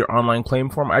you do their online claim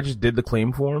form, I just did the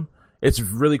claim form. It's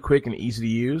really quick and easy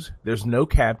to use. There's no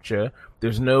CAPTCHA.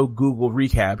 There's no Google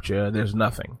reCAPTCHA. There's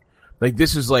nothing. Like,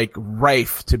 this is like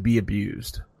rife to be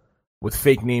abused. with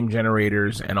fake name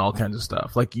generators and all kinds of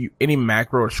stuff. Like any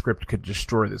macro or script could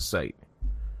destroy this site.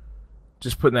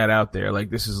 Just putting that out there. Like,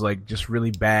 this is like just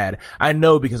really bad. I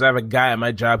know because I have a guy at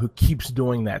my job who keeps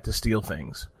doing that to steal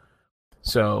things.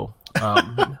 So,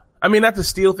 I mean, not to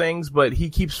steal things, but he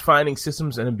keeps finding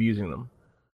systems and abusing them.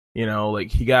 You know, like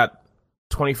he got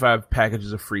 25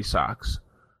 packages of free socks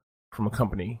from a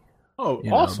company. Oh,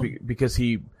 awesome! Because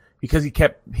he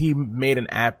made an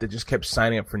app that just kept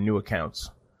signing up for new accounts.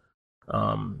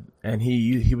 And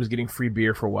he was getting free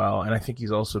beer for a while, and I think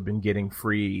he's also been getting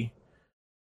free.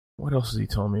 What else has he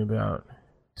told me about?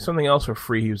 Something else for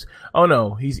free.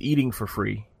 He's eating for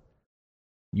free.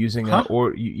 Using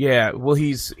well,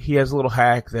 he has a little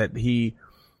hack that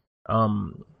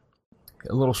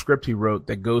a little script he wrote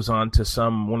that goes on to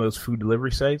one of those food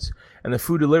delivery sites, and the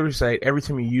food delivery site, every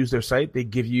time you use their site, they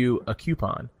give you a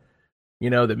coupon,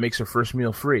 that makes your first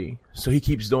meal free. So he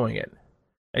keeps doing it,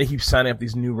 and he keeps signing up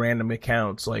these new random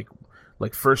accounts like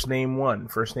first name 1,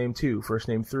 first name 2, first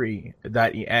name 3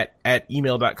 at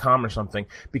email.com or something,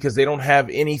 because they don't have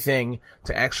anything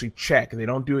to actually check. They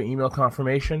don't do an email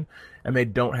confirmation, and they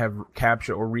don't have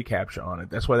CAPTCHA or reCAPTCHA on it.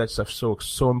 That's why that stuff's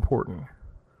so important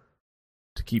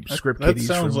to keep script kiddies.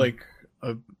 That sounds like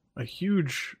a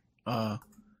huge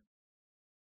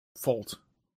fault.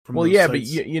 Well, yeah,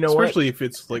 sites. But you know, especially if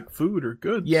it's like food or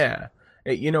goods. Yeah,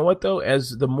 you know what though?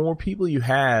 As the more people you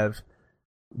have,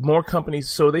 more companies.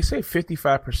 So they say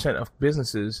 55% of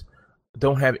businesses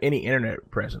don't have any internet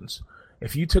presence.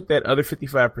 If you took that other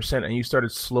 55% and you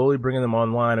started slowly bringing them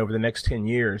online over the next 10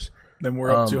 years, then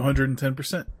we're up to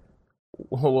 110%.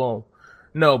 Well,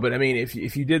 no, but I mean, if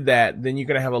you did that, then you're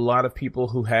going to have a lot of people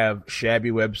who have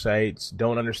shabby websites,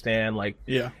 don't understand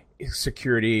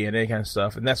security and any kind of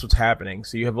stuff, and that's what's happening.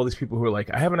 So you have all these people who are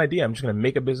like, I have an idea, I'm just going to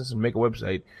make a business and make a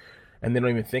website, and they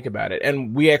don't even think about it.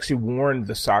 And we actually warned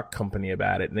the sock company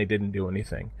about it, and they didn't do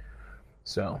anything.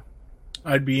 So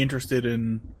I'd be interested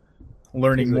in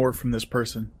learning more from this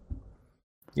person.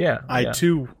 Yeah, I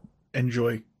too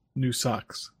enjoy new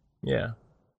socks. Yeah,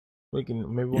 we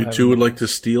can maybe. You two would like to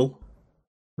steal?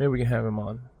 Maybe we can have him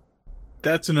on.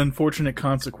 That's an unfortunate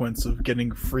consequence of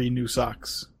getting free new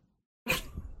socks.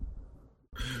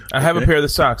 I have a pair of the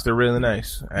socks. They're really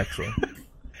nice, actually.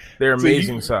 They're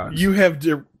amazing socks. You have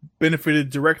benefited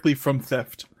directly from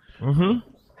theft. Mm-hmm.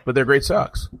 But they're great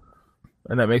socks.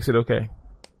 And that makes it okay.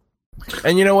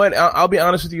 And you know what? I'll be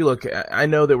honest with you. Look, I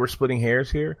know that we're splitting hairs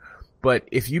here, but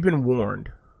if you've been warned,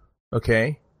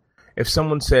 okay, if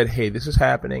someone said, hey, this is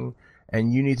happening,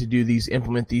 and you need to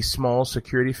implement these small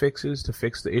security fixes to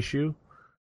fix the issue,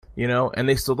 and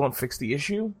they still don't fix the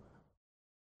issue,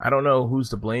 I don't know who's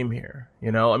to blame here.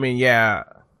 I mean, yeah,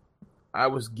 I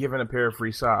was given a pair of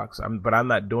free socks, but I'm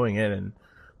not doing it, and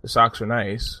the socks are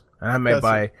nice, and I might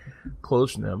buy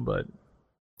clothes from them, but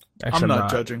actually I'm not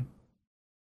judging.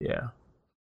 Yeah.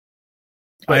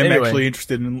 But I am actually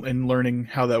interested in learning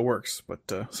how that works, but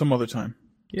some other time.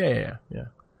 Yeah.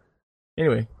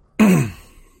 Anyway.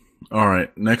 All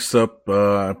right. Next up,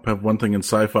 I have one thing in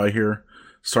sci-fi here.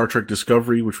 Star Trek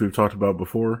Discovery, which we've talked about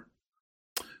before.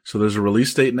 So there's a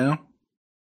release date now.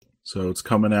 So it's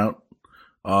coming out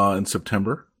in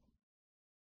September.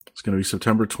 It's going to be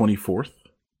September 24th,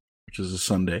 which is a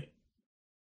Sunday.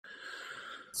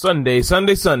 Sunday.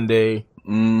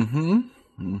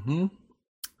 Mm-hmm.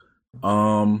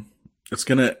 It's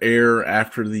going to air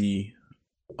after the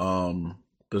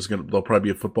there'll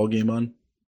probably be a football game on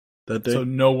that day. So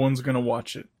no one's going to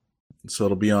watch it. So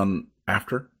it'll be on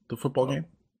after the football game?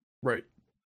 Right.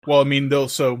 Well, I mean,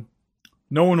 so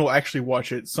no one will actually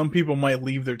watch it. Some people might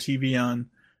leave their TV on,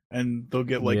 and they'll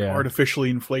get artificially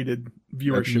inflated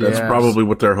viewership. That's probably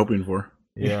what they're hoping for.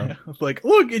 Yeah. Like,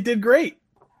 look, it did great.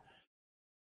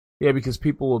 Yeah, because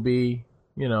people will be,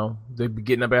 they'll be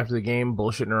getting up after the game,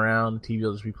 bullshitting around. TV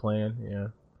will just be playing. Yeah.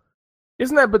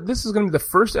 Isn't that? But this is going to be the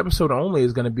first episode only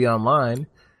is going to be online,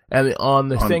 and on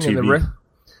the thing in the rest.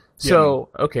 So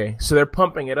okay, so they're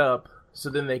pumping it up, so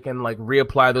then they can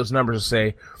reapply those numbers and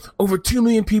say over 2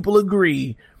 million people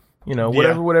agree.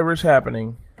 Whatever is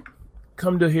happening,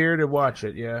 come to here to watch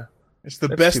it. Yeah, it's the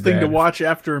best thing to watch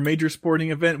after a major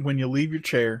sporting event when you leave your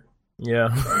chair. Yeah.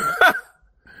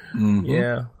 Mm-hmm.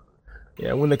 Yeah.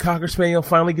 When the Cocker Spaniel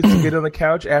finally gets to get on the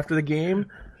couch after the game.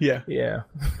 Yeah. Yeah.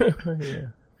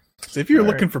 So if you're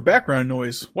looking for background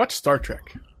noise, watch Star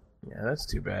Trek. Yeah, that's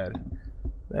too bad.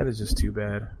 That is just too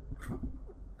bad.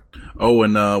 Oh,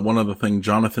 and one other thing,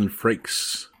 Jonathan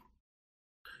Frakes.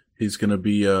 He's going to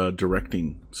be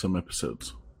directing some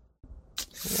episodes.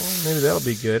 Well, maybe that'll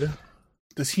be good.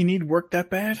 Does he need work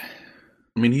that bad?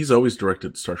 I mean, he's always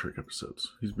directed Star Trek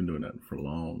episodes. He's been doing that for a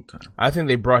long time. I think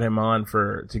they brought him on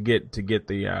to get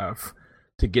the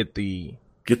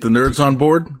Get the nerds on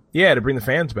board. Yeah, to bring the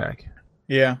fans back.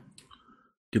 Yeah.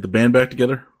 Get the band back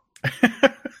together.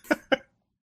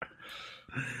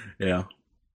 Yeah.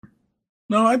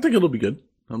 No, I think it'll be good.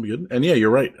 It'll be good. And yeah,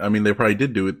 you're right. I mean, they probably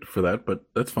did do it for that, but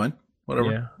that's fine.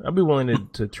 Whatever. Yeah, I'll be willing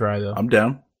to try though. I'm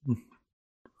down.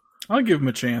 I'll give him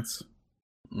a chance.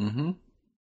 Mm-hmm.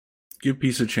 Give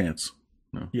peace a chance.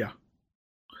 No. Yeah.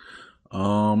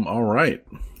 All right.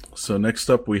 So next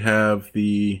up we have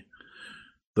the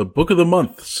book of the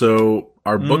month. So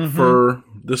our book for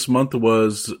this month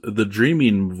was The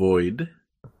Dreaming Void.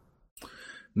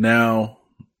 Now,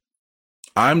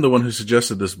 I'm the one who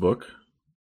suggested this book.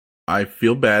 I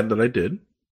feel bad that I did.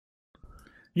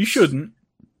 You shouldn't.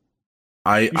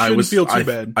 I shouldn't feel too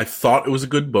bad. I thought it was a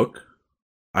good book.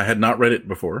 I had not read it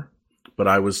before, but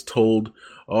I was told,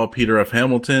 oh, Peter F.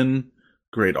 Hamilton,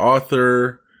 great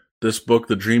author. This book,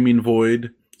 The Dreaming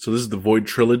Void. So this is the Void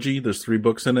trilogy. There's 3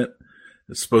 books in it.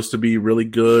 It's supposed to be really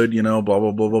good, you know, blah,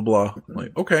 blah, blah, blah, blah. I'm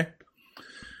like, okay.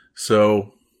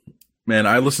 So, man,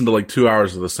 I listened to like 2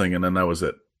 hours of this thing and then that was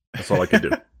it. That's all I could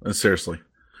do. And seriously.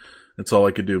 That's all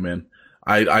I could do, man.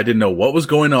 I didn't know what was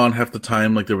going on half the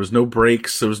time. Like, there was no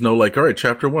breaks. There was no, like, all right,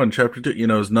 chapter 1, chapter 2. You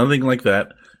know, it was nothing like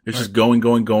that. It's just going.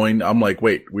 I'm like,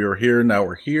 wait, we were here, now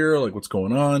we're here. Like, what's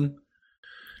going on?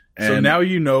 And so now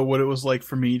you know what it was like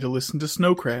for me to listen to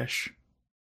Snow Crash.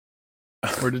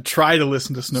 Or to try to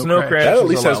listen to Snow Crash. that at is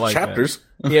least a lot has like chapters.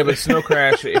 that. Yeah, but Snow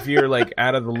Crash, if you're like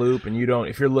out of the loop and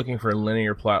if you're looking for a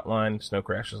linear plot line, Snow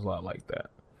Crash is a lot like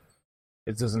that.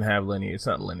 It doesn't have linear. It's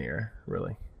not linear,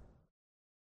 really.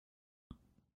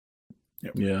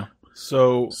 Yep. Yeah.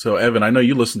 So Evan, I know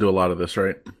you listen to a lot of this,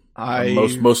 right?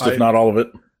 Most if not all of it.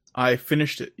 I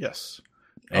finished it, yes.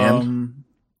 And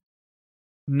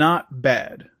not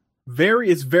bad.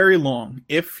 It's very long.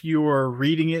 If you're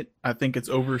reading it, I think it's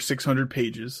over 600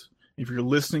 pages. If you're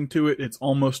listening to it, it's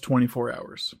almost 24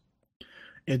 hours.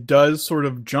 It does sort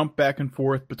of jump back and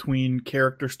forth between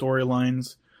character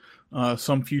storylines,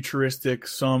 some futuristic,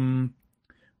 some,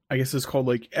 I guess it's called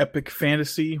like epic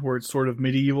fantasy, where it's sort of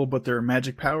medieval, but there are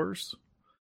magic powers.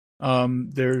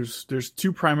 There's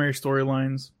 2 primary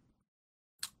storylines.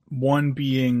 One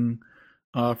being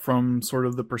from sort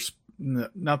of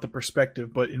not the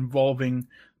perspective, but involving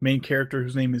main character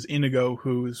whose name is Inigo,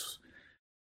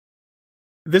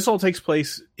 this all takes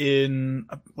place in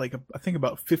I think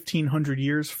about 1500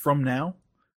 years from now,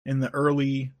 in the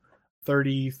early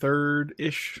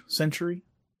 33rd-ish century.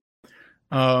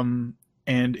 And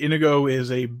Inigo is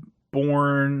he's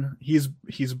born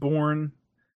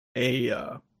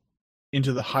into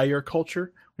the higher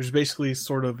culture, which is basically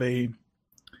sort of a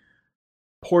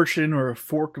portion or a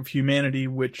fork of humanity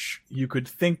which you could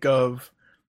think of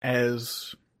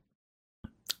as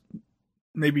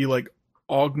maybe like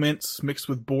augments mixed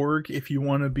with Borg, if you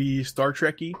want to be Star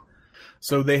Trek-y.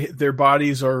 So their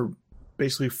bodies are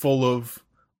basically full of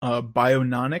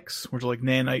biononics, which are like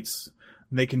nanites.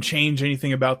 They can change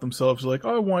anything about themselves. Like,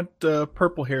 oh, I want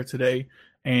purple hair today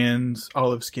and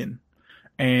olive skin.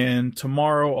 And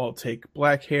tomorrow I'll take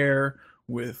black hair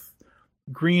with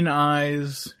green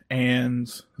eyes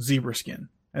and zebra skin.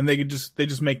 And they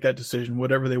just make that decision,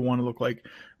 whatever they want to look like.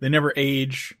 They never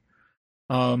age.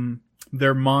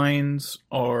 Their minds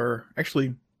are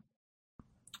actually,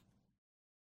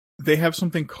 they have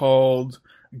something called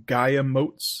Gaia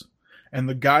motes, and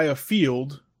the Gaia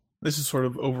field, this is sort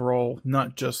of overall,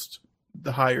 not just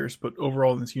the hires, but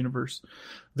overall in this universe,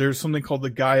 there's something called the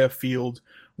Gaia field,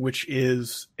 which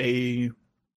is a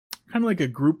kind of like a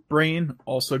group brain,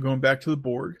 also going back to the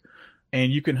Borg.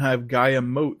 And you can have Gaia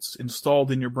motes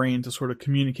installed in your brain to sort of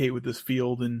communicate with this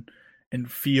field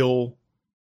and feel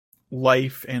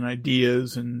life and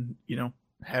ideas and, you know,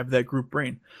 have that group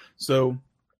brain. So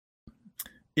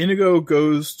Inigo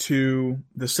goes to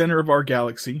the center of our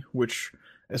galaxy, which,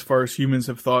 as far as humans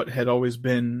have thought, had always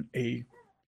been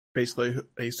basically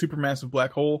a supermassive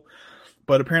black hole.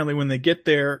 But apparently when they get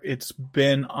there, it's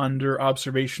been under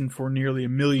observation for nearly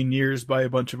 1 million years by a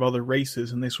bunch of other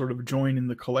races, and they sort of join in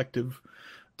the collective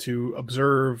to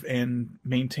observe and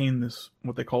maintain this,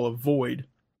 what they call a void,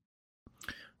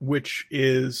 which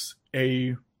is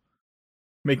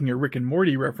making a Rick and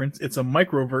Morty reference, it's a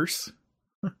microverse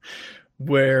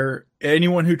where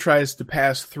anyone who tries to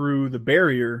pass through the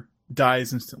barrier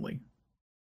dies instantly.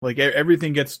 Like,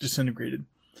 everything gets disintegrated.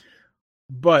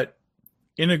 But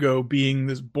Inigo, being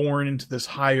born into this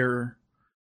higher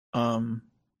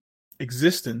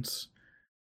existence,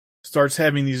 starts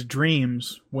having these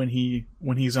dreams when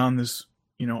he's on this,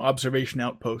 you know, observation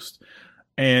outpost,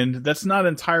 And that's not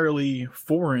entirely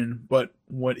foreign, but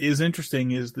what is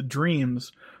interesting is the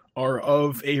dreams are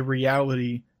of a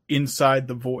reality inside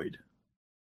the void,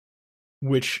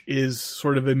 which is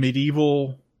sort of a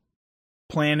medieval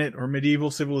planet or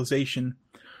medieval civilization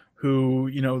who,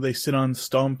 they sit on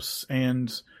stumps,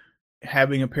 and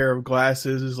having a pair of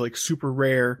glasses is like super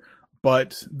rare,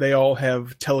 but they all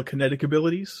have telekinetic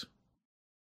abilities.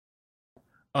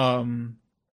 Some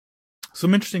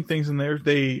interesting things in there.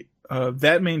 That's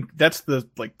the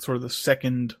sort of the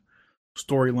second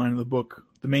storyline of the book.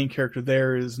 The main character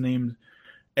there is named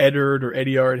Eddard or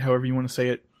Ediard, however you want to say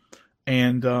it.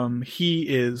 And he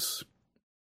is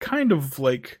kind of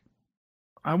like,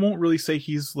 I won't really say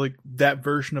he's like that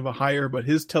version of a higher, but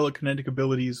his telekinetic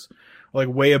abilities are like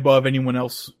way above anyone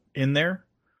else in there.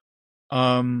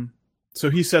 So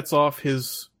he sets off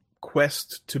his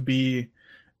quest to be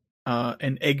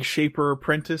an egg shaper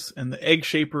apprentice, and the egg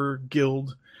shaper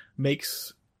guild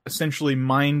makes essentially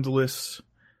mindless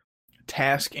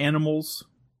task animals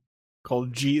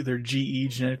called they're GE,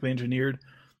 genetically engineered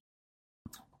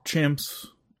chimps,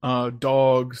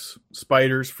 dogs,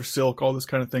 spiders for silk, all this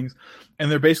kind of things.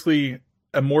 And they're basically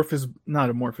not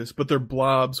amorphous, but they're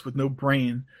blobs with no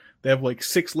brain. They have like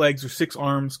 6 legs or 6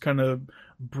 arms, kind of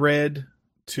bred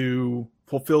to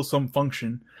fulfill some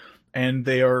function. And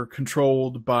they are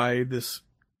controlled by this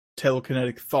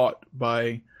telekinetic thought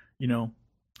by,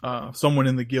 someone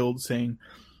in the guild saying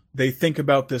they think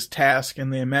about this task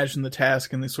and they imagine the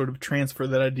task and they sort of transfer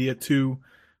that idea to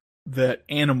that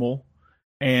animal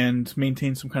and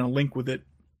maintain some kind of link with it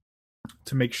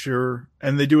to make sure.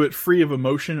 And they do it free of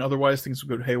emotion, otherwise things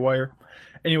will go haywire.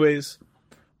 Anyways,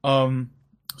 so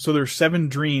there's 7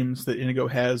 dreams that Inigo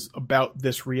has about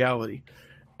this reality.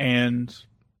 And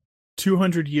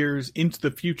 200 years into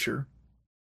the future,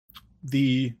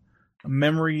 the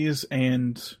memories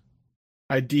and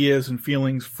ideas and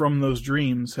feelings from those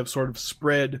dreams have sort of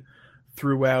spread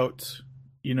throughout,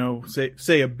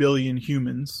 say 1 billion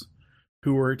humans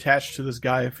who are attached to this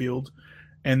Gaia field.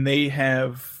 And they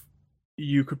have,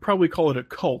 you could probably call it a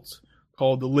cult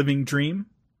called the Living Dream.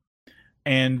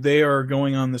 And they are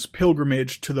going on this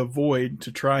pilgrimage to the void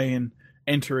to try and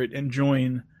enter it and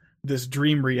join this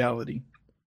dream reality.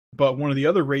 But one of the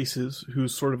other races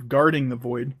who's sort of guarding the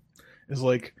void is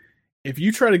like, if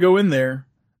you try to go in there,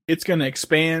 it's going to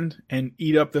expand and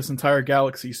eat up this entire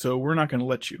galaxy, so we're not going to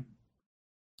let you.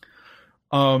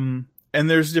 And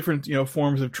there's different,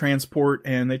 forms of transport,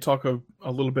 and they talk a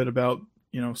little bit about,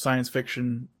 science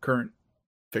fiction, current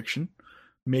fiction,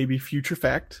 maybe future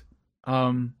fact.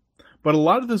 But a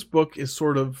lot of this book is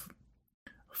sort of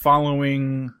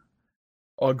following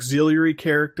auxiliary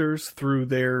characters through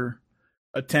their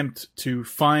attempt to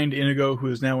find Inigo, who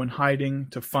is now in hiding,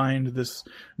 to find this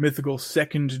mythical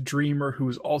second dreamer who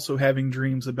is also having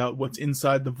dreams about what's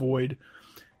inside the void,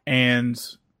 and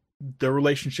the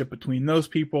relationship between those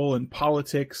people and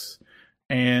politics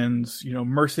and,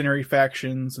 mercenary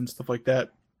factions and stuff like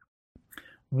that.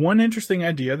 One interesting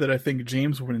idea that I think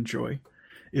James would enjoy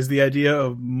is the idea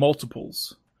of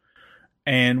multiples.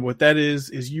 And what that is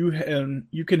you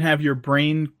can have your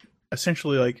brain,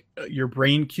 essentially like your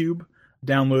brain cube,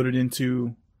 downloaded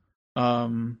into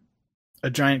a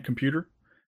giant computer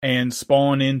and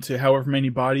spawn into however many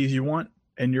bodies you want,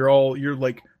 and you're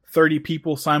like 30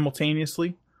 people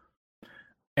simultaneously.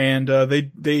 And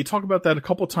they talk about that a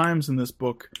couple times in this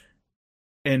book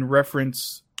and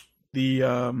reference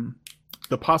the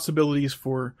possibilities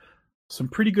for some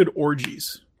pretty good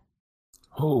orgies.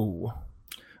 Oh.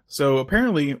 So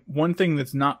apparently one thing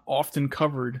that's not often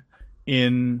covered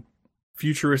in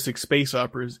futuristic space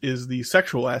operas is the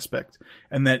sexual aspect,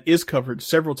 and that is covered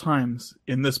several times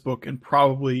in this book and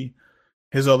probably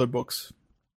his other books.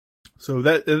 So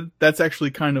that's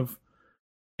actually kind of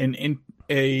an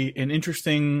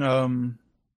interesting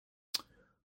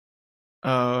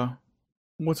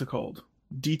what's it called?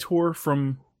 Detour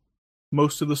from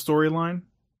most of the storyline.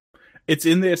 It's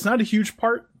in there. It's not a huge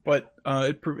part, but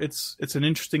it's an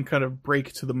interesting kind of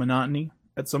break to the monotony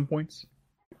at some points.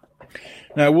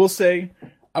 Now, I will say,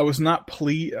 I was not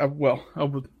pleased. I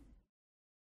was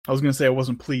going to say I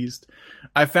wasn't pleased.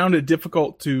 I found it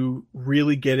difficult to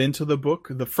really get into the book.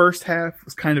 The first half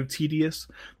was kind of tedious.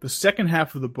 The second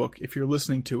half of the book, if you're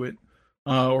listening to it,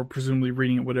 or presumably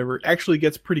reading it, whatever, actually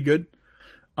gets pretty good.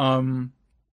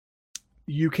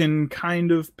 You can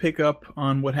kind of pick up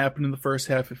on what happened in the first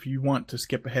half if you want to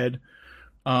skip ahead.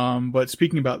 But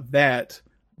speaking about that,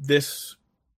 this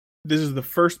is the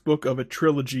first book of a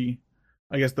trilogy.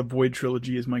 I guess the Void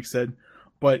trilogy, as Mike said,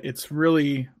 but it's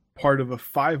really part of a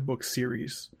 5-book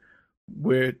series,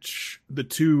 which the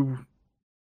 2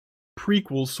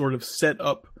 prequels sort of set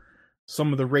up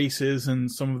some of the races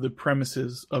and some of the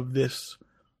premises of this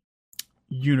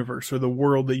universe or the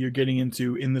world that you're getting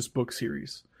into in this book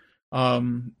series.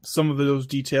 Some of those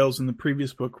details in the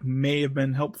previous book may have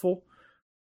been helpful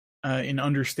in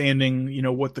understanding,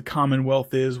 what the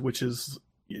Commonwealth is, which is,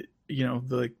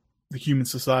 the human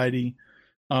society.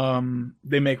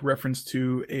 They make reference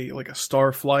to a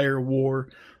Starflyer war,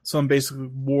 some basically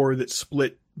war that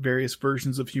split various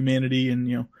versions of humanity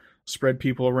and, spread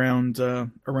people around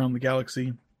the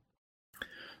galaxy.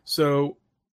 So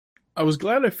I was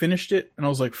glad I finished it, and I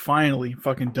was like, finally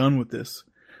fucking done with this.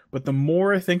 But the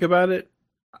more I think about it,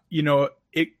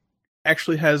 it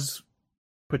actually has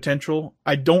potential.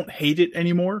 I don't hate it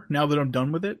anymore now that I'm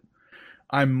done with it.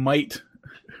 I might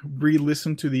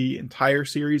re-listen to the entire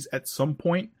series at some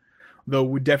point, though it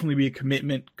would definitely be a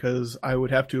commitment because I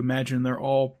would have to imagine they're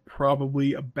all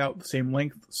probably about the same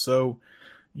length. So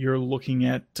you're looking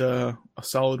at a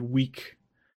solid week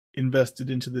invested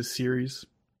into this series.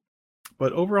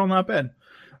 But overall, not bad.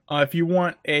 If you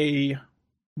want a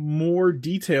more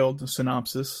detailed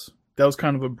synopsis, that was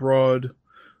kind of a broad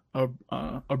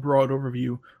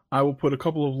overview. I will put a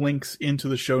couple of links into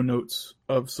the show notes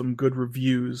of some good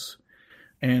reviews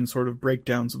and sort of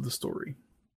breakdowns of the story.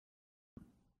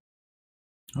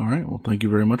 All right. Well, thank you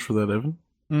very much for that, Evan.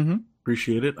 Mm-hmm.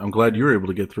 Appreciate it. I'm glad you were able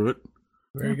to get through it.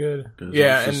 Very good.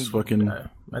 Yeah, and fucking...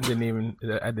 I didn't even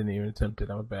attempt it.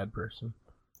 I'm a bad person.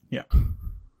 Yeah.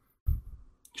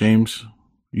 James,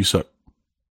 you suck.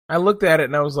 I looked at it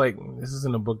and I was like, this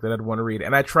isn't a book that I'd want to read.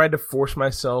 And I tried to force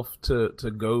myself to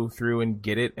go through and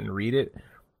get it and read it.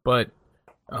 But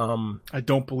I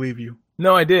don't believe you.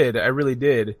 No, I did. I really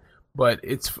did. But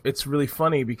it's really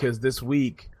funny because this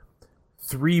week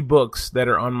 3 books that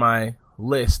are on my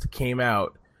list came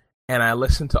out. And I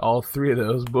listened to all 3 of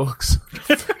those books.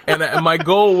 And my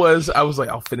goal was, I was like,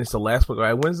 I'll finish the last book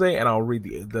by Wednesday, and I'll read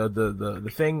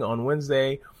the thing on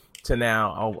Wednesday. To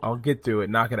now, I'll get through it,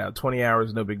 knock it out. 20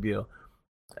 hours, no big deal.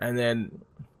 And then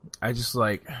I just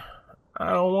I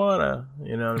don't wanna,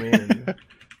 you know what I mean?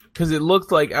 Because it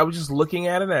looked like I was just looking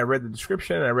at it, and I read the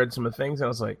description, and I read some of the things, and I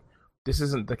was like, this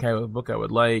isn't the kind of book I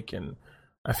would like, and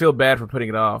I feel bad for putting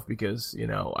it off because,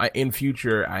 in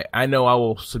future, I know I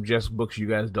will suggest books you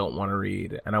guys don't want to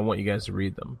read, and I want you guys to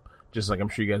read them, just like I'm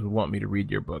sure you guys would want me to read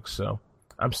your books. So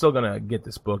I'm still gonna get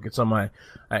this book. It's on my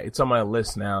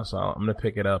list now, so I'm gonna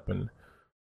pick it up and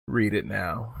read it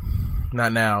now.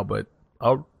 Not now, but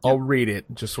I'll read it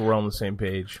just so we're on the same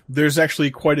page. There's actually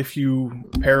quite a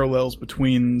few parallels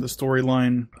between the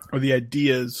storyline or the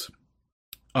ideas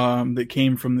that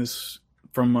came from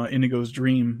Inigo's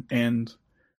Dream and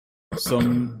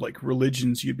some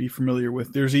religions you'd be familiar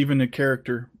with. There's even a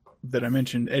character that I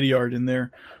mentioned, Ediard, in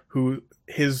there, who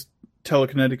his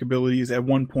telekinetic abilities at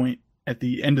one point at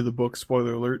the end of the book,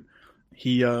 spoiler alert,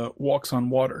 he walks on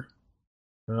water.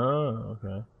 Oh,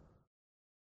 okay.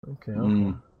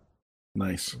 Okay.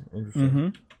 Nice. Mm-hmm.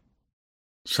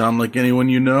 Sound like anyone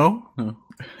you know?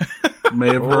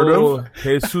 May have heard of?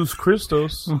 Jesus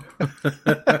Christos.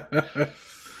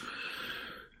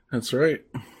 That's right.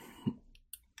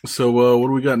 So what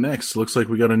do we got next? Looks like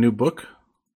we got a new book.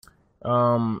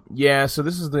 Yeah, so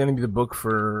this is going to be the book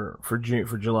for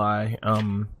July.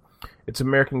 It's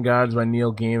American Gods by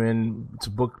Neil Gaiman. It's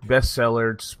a book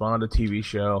bestseller. It spawned a TV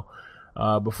show.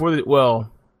 The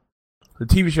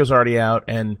TV show's already out,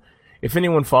 and if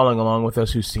anyone following along with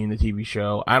us who's seen the TV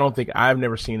show, I've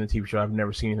never seen the TV show. I've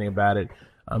never seen anything about it.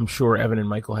 I'm sure Evan and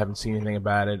Michael haven't seen anything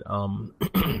about it.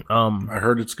 I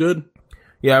heard it's good.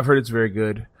 Yeah, I've heard it's very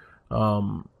good.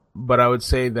 But I would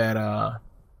say that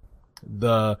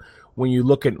when you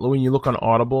look on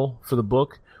Audible for the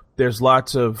book, there's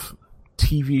lots of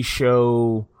TV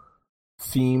show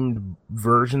themed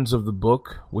versions of the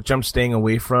book, which I'm staying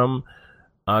away from,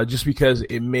 just because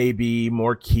it may be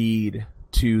more keyed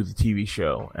to the TV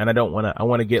show, and I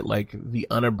want to get the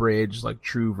unabridged,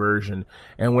 true version.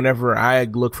 And whenever I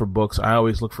look for books, I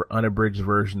always look for unabridged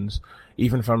versions.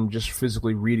 Even if I'm just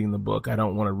physically reading the book, I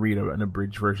don't want to read an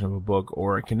abridged version of a book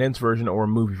or a condensed version or a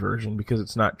movie version because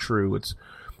it's not true.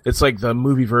 It's like the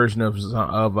movie version of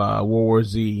World War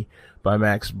Z by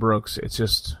Max Brooks. It's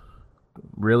just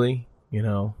really,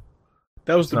 That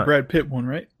was the Brad Pitt one,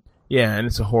 right? Yeah, and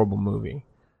it's a horrible movie.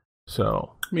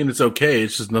 So I mean, it's okay.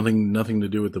 It's just nothing to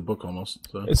do with the book almost.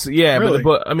 So. Really?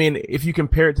 but I mean, if you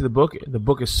compare it to the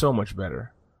book is so much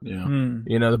better. Yeah.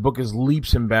 The book is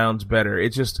leaps and bounds better.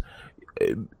 It's just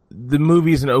the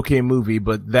movie is an okay movie,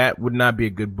 but that would not be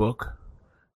a good book.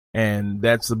 And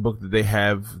that's the book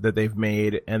that they've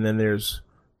made. And then there's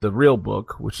the real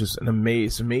book, which is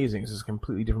it's amazing. It's a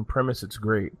completely different premise. It's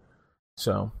great.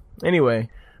 So anyway,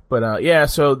 But yeah,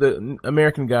 so the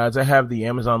American Gods, I have the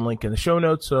Amazon link in the show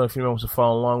notes, so if anyone wants to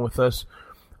follow along with us,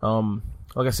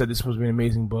 like I said, this was an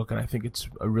amazing book, and I think it's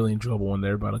a really enjoyable one that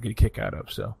everybody will get a kick out of.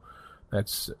 So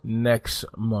that's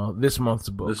this month's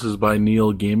book. This is by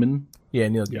Neil Gaiman. Yeah,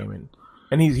 Neil Gaiman,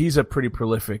 and he's a pretty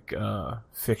prolific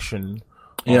fiction.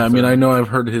 Yeah, author. I mean, I know I've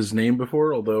heard his name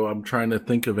before, although I'm trying to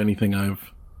think of any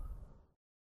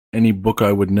book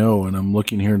I would know, and I'm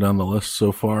looking here down the list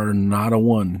so far, not a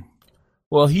one.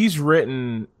 Well, he's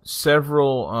written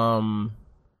several.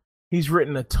 He's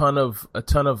written a ton of.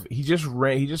 He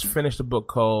just finished a book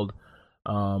called,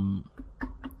 "The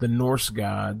Norse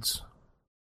Gods,"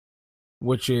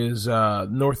 which is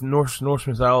Norse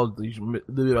mythology.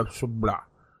 Blah.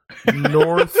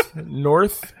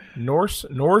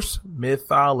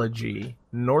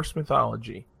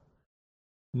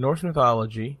 Norse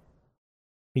mythology.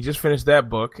 He just finished that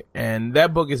book, and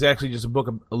that book is actually just a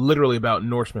book literally about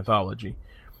Norse mythology.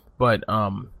 But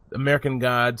American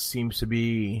Gods seems to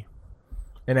be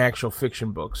an actual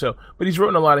fiction book. So, but he's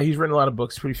written a lot of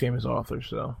books. Pretty famous author.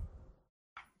 So,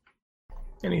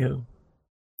 anywho,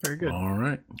 very good. All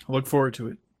right, I look forward to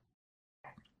it.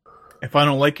 If I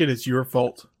don't like it, it's your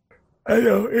fault. I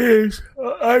know it is.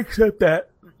 I accept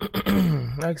that.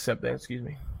 I accept that. Excuse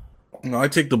me. No, I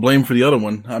take the blame for the other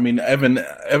one. I mean,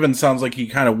 Evan sounds like he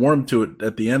kind of warmed to it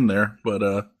at the end there, but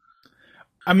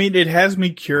I mean, it has me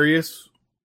curious.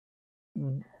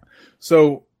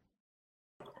 So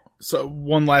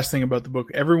one last thing about the book.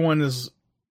 Everyone is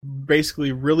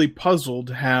basically really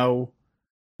puzzled how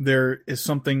there is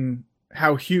something,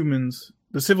 how humans,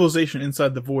 the civilization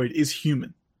inside the void is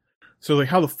human. So like,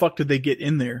 how the fuck did they get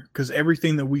in there? Because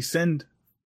everything that we send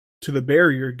to the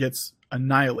barrier gets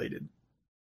annihilated.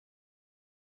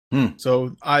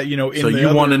 So so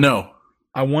you want to know.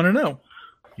 I want to know.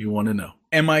 You want to know.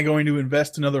 Am I going to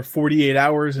invest another 48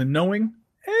 hours in knowing?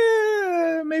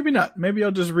 Maybe not. Maybe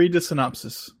I'll just read the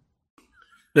synopsis.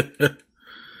 Yep.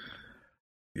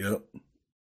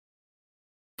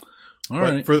 All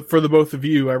right. For the both of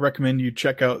you, I recommend you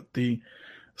check out the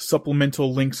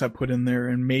supplemental links I put in there,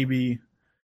 and maybe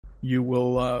you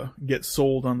will get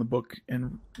sold on the book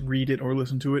and read it or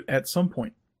listen to it at some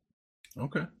point.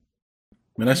 Okay.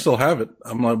 I mean, I still have it.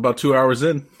 I'm about 2 hours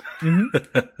in. Mm-hmm.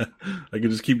 I can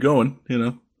just keep going, you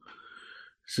know.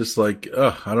 It's just like,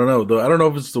 I don't know. I don't know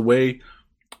if it's the way,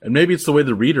 and maybe it's the way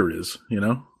the reader is, you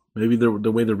know. Maybe the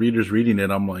way the reader's reading it,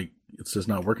 I'm like, it's just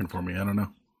not working for me. I don't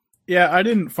know. Yeah, I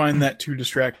didn't find that too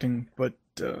distracting, but,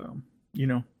 you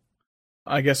know,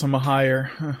 I guess I'm a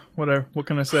higher. Whatever. What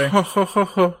can I say?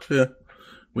 Yeah,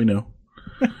 we know.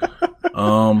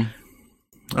 All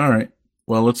right.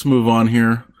 Well, let's move on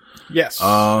here. Yes.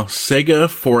 Sega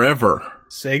Forever.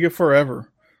 Sega Forever.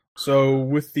 So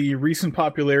with the recent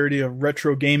popularity of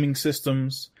retro gaming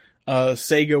systems,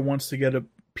 Sega wants to get a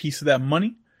piece of that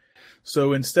money.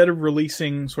 So instead of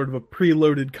releasing sort of a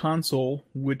preloaded console,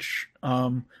 which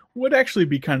would actually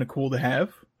be kind of cool to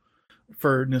have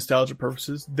for nostalgia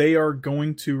purposes, they are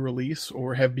going to release,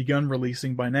 or have begun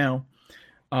releasing by now,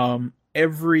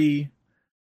 every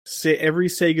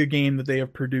Sega game that they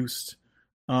have produced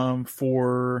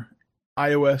for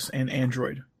iOS and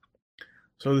Android.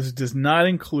 So this does not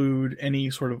include any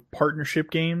sort of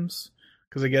partnership games,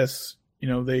 because I guess, you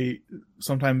know,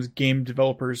 sometimes game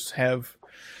developers have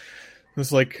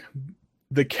this, like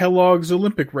the Kellogg's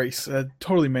Olympic race. I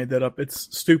totally made that up.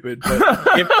 It's stupid.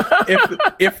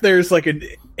 But if there's like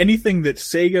anything that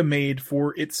Sega made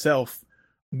for itself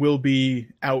will be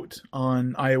out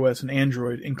on iOS and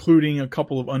Android, including a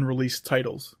couple of unreleased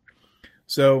titles.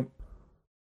 So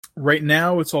right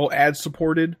now it's all ad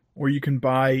supported, or you can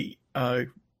buy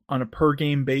on a per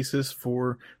game basis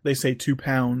for, they say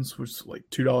 £2, which is like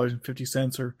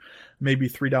 $2.50 or maybe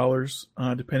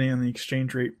 $3, depending on the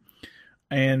exchange rate.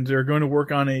 And they're going to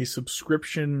work on a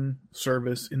subscription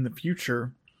service in the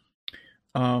future.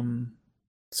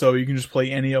 So you can just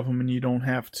play any of them and you don't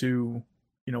have to,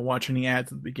 you know, watch any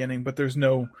ads at the beginning, but there's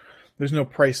no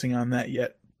pricing on that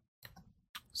yet.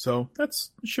 So it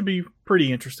should be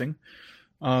pretty interesting.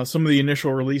 Some of the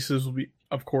initial releases will be,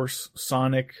 of course,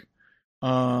 Sonic,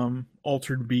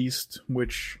 Altered Beast,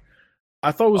 which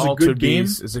I thought was a good game.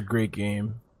 Beast is a great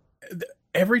game.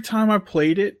 Every time I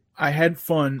played it, I had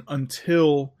fun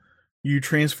until you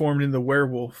transformed into the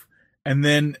werewolf, and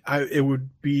then it would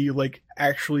be like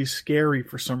actually scary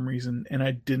for some reason, and I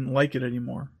didn't like it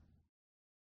anymore.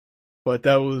 But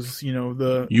that was, you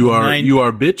know, you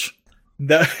are bitch.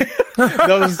 That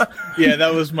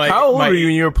was my. How old were you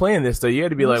when you were playing this though? You had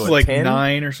to be like 10?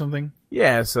 9 or something.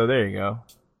 Yeah, so there you go.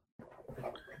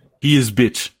 He is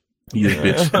bitch.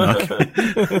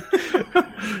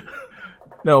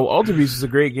 No, Alter Beast is a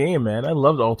great game, man. I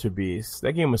loved Alter Beast.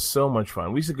 That game was so much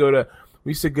fun. We used to go to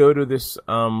this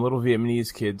little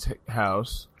Vietnamese kid's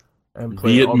house and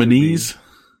play Vietnamese?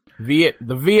 The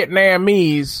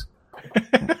Vietnamese.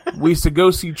 We used to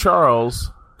go see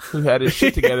Charles, who had his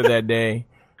shit together that day,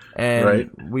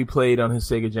 and we played on his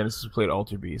Sega Genesis. We played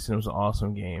Alter Beast, and it was an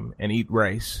awesome game. And eat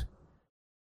rice.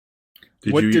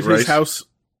 What did his house?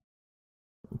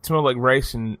 It smelled like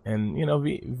rice and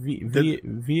Vietnamese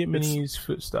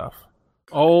food stuff.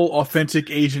 All authentic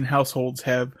Asian households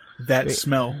have that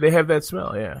smell. They have that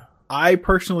smell, yeah. I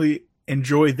personally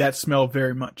enjoyed that smell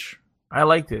very much. I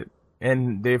liked it,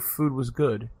 and their food was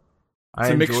good.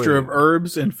 It's a mixture of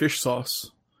herbs and fish sauce.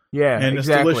 Yeah, and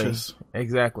exactly. It's delicious.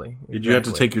 Exactly. Did you have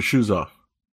to take your shoes off?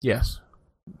 Yes.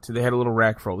 So they had a little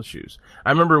rack for all the shoes. I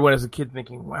remember when as a kid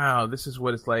thinking, wow, this is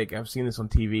what it's like. I've seen this on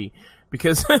TV.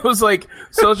 Because it was like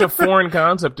such a foreign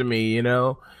concept to me, you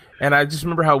know? And I just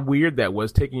remember how weird that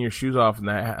was, taking your shoes off in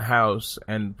that house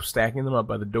and stacking them up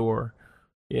by the door.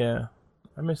 Yeah.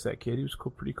 I miss that kid. He was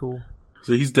cool, pretty cool.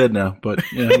 So he's dead now, but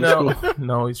yeah.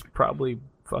 No, he's probably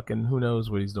fucking, who knows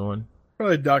what he's doing.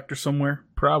 Probably a doctor somewhere.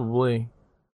 Probably.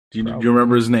 Do you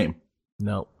remember his name?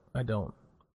 No, I don't.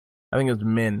 I think it was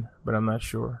Min, but I'm not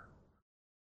sure.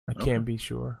 I can't be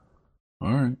sure.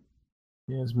 All right.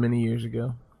 Yeah, it was many years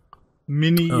ago.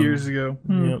 Many years ago.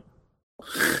 Yep.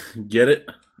 Get it?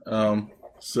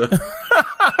 So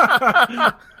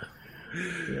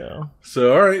yeah.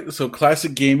 So all right. So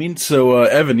classic gaming. So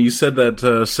Evan, you said that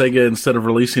Sega, instead of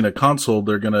releasing a console,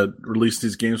 they're going to release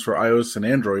these games for iOS and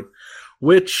Android,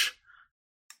 which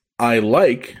I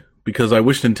like because I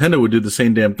wish Nintendo would do the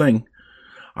same damn thing.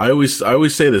 I always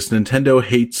say this: Nintendo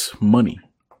hates money.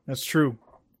 That's true.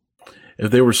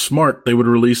 If they were smart, they would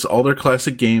release all their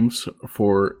classic games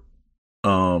for,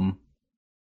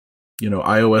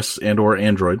 iOS and or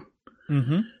Android.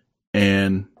 Mm-hmm.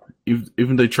 And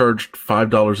even they charged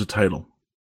 $5 a title,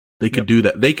 they could do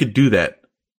that. They could do that,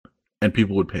 and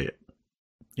people would pay it.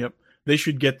 Yep. They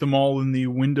should get them all in the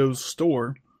Windows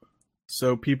Store,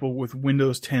 so people with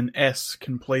Windows 10s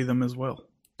can play them as well.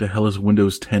 The hell is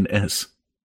Windows 10s?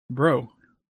 Bro,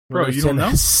 Windows you don't know?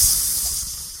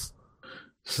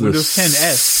 Windows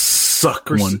 10s suck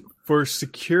one for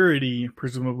security,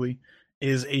 presumably,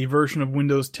 is a version of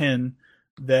Windows 10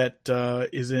 that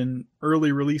is in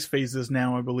early release phases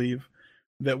now, I believe,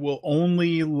 that will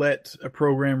only let a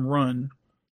program run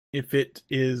if it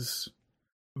is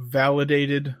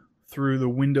validated through the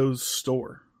Windows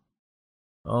Store.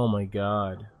 Oh my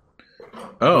god.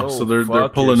 Oh, so they're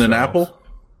pulling an Apple?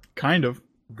 Kind of.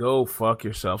 Go fuck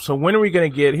yourself. So when are we going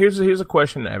to get... Here's a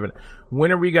question, Evan.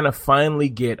 When are we going to finally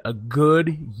get a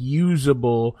good,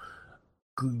 usable,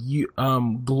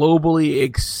 globally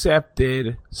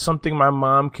accepted, something my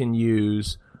mom can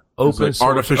use, open source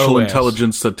artificial OS?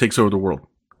 Intelligence that takes over the world?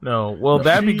 No. Well,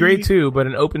 that'd be great too, but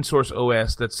an open source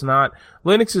OS that's not...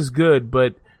 Linux is good,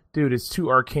 but, dude, it's too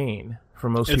arcane for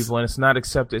most people, and it's not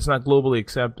accepted. It's not globally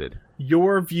accepted.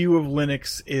 Your view of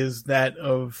Linux is that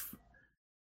of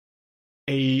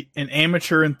an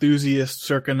amateur enthusiast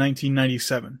circa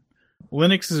 1997.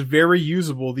 Linux is very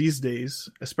usable these days,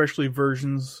 especially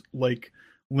versions like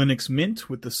Linux Mint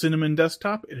with the Cinnamon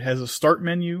desktop. It has a start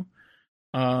menu.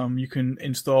 You can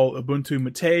install Ubuntu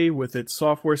Mate with its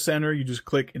software center. You just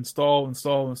click install, and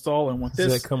want this.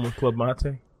 Does that come with Club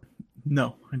Mate?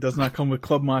 No, it does not come with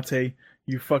Club Mate.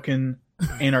 You fucking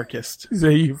anarchist.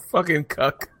 You fucking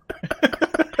cuck.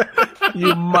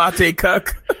 You mate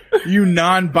cuck. You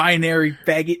non-binary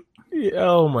faggot.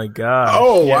 Oh my god.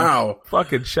 Oh wow.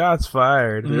 Fucking shots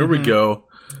fired. There we go.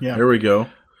 Yeah. There we go.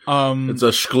 It's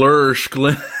a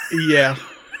sklur. Yeah.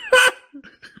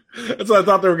 That's what I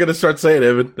thought they were going to start saying,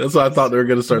 Evan. That's what I thought they were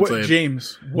going to start saying.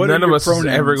 James, what None are of your us pronouns?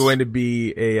 is ever going to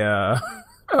be a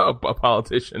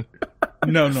politician.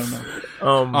 No.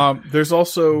 There's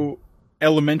also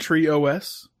Elementary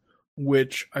OS,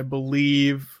 which I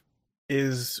believe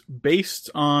is based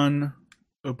on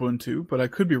Ubuntu, but I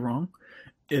could be wrong.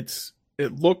 It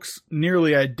looks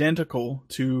nearly identical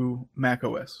to Mac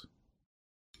OS.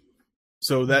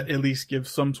 So that at least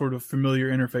gives some sort of familiar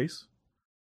interface.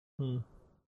 Something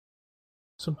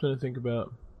to think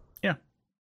about. Yeah.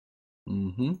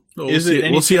 Mm-hmm.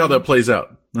 We'll see how that plays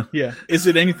out. Yeah. Is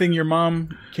it anything your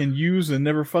mom can use and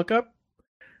never fuck up?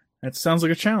 That sounds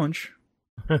like a challenge.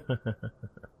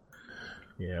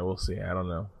 Yeah, we'll see. I don't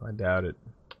know. I doubt it.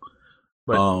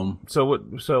 But so what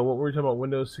were we talking about?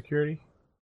 Windows security?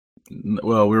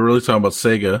 Well, we were really talking about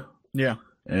Sega. Yeah.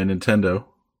 And Nintendo.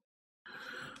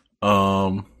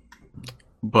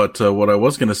 But what I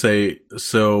was going to say,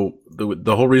 so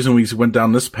the whole reason we went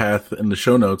down this path in the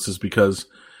show notes is because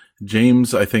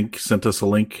James, I think, sent us a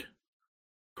link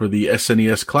for the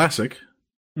SNES Classic,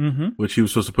 which he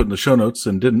was supposed to put in the show notes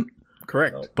and didn't.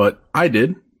 Correct. But I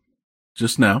did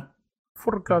just now.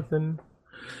 Forgotten.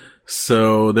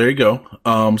 So there you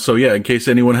go. So yeah, in case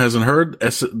anyone hasn't heard,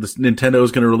 Nintendo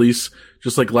is going to release,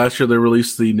 just like last year, they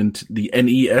released the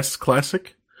NES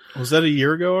Classic. Was that a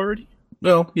year ago already?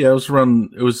 Well, yeah,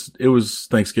 it was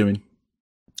Thanksgiving.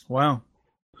 Wow.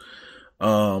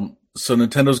 So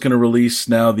Nintendo's going to release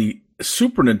now the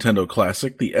Super Nintendo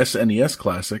Classic, the SNES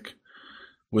Classic,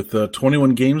 with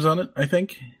 21 games on it, I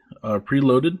think,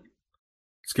 preloaded.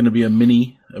 It's going to be a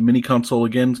mini console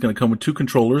again. It's going to come with 2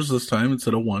 controllers this time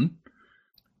instead of 1.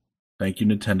 Thank you,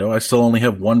 Nintendo. I still only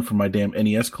have 1 for my damn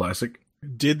NES Classic.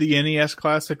 Did the NES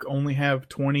Classic only have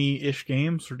 20-ish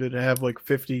games, or did it have like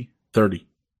 50? 30.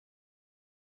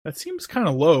 That seems kind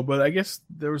of low, but I guess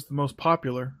there was the most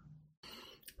popular.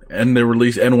 And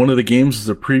and one of the games is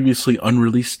a previously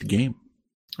unreleased game.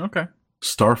 Okay.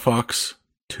 Star Fox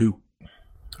 2.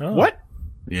 Oh. What?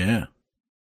 Yeah.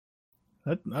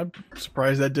 I'm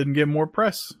surprised that didn't get more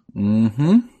press.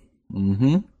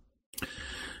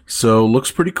 So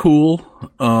looks pretty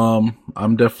cool.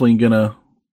 I'm definitely gonna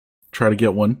try to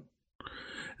get one.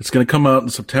 It's gonna come out in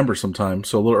September sometime,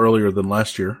 so a little earlier than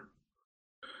last year.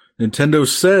 Nintendo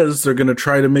says they're gonna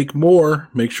try to make more,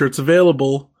 make sure it's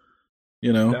available.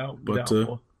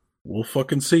 We'll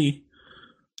fucking see.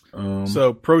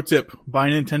 So, pro tip: buy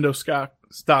Nintendo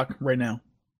stock right now.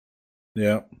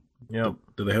 Yeah. Yep.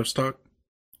 Do they have stock?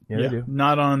 Yeah, they do.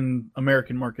 Not on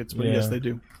American markets, but yes, they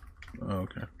do. Oh,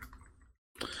 okay.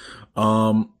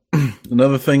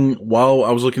 Another thing, while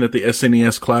I was looking at the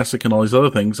SNES Classic and all these other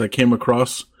things, I came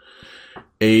across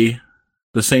the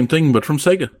same thing, but from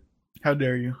Sega. How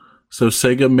dare you? So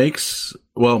Sega makes,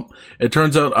 well, it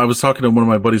turns out I was talking to one of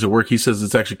my buddies at work. He says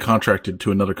it's actually contracted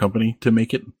to another company to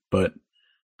make it, but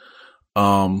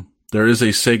there is a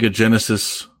Sega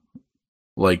Genesis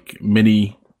like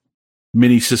mini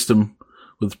system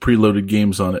with preloaded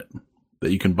games on it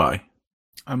that you can buy.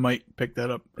 I might pick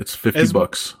that up. It's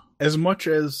 $50. As much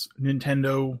as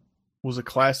Nintendo was a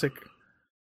classic,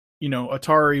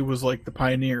 Atari was like the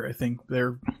pioneer. I think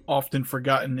they're often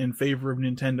forgotten in favor of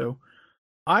Nintendo.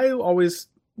 I always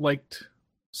liked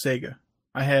Sega.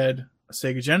 I had a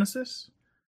Sega Genesis.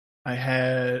 I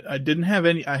had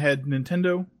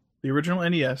Nintendo, the original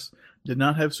NES, did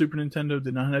not have Super Nintendo,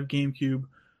 did not have GameCube.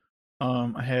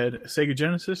 I had a Sega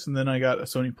Genesis, and then I got a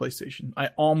Sony PlayStation. I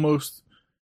almost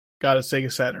got a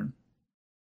Sega Saturn.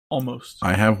 Almost.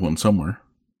 I have one somewhere.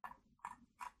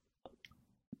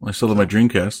 I still have my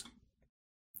Dreamcast.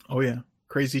 Oh, yeah.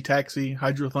 Crazy Taxi,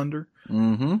 Hydro Thunder.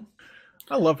 Mm-hmm.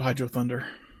 I love Hydro Thunder.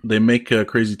 They make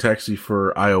Crazy Taxi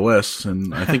for iOS,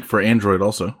 and I think for Android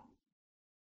also.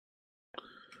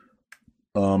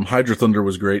 Hydro Thunder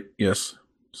was great. Yes.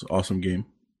 It's an awesome game.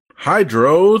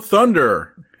 Hydro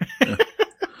Thunder!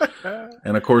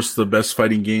 And, of course, the best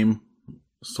fighting game,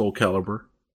 Soul Calibur.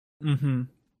 Mm-hmm.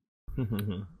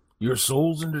 Your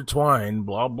soul's intertwined,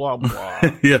 blah, blah, blah.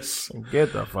 Yes.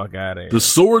 Get the fuck out of here. The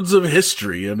Swords of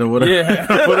History, whatever.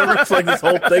 Yeah. Whatever. It's like this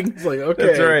whole thing. It's like, okay.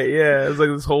 That's right, yeah. It's like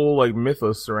this whole like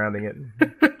mythos surrounding it.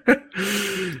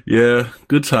 Yeah.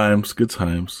 Good times. Good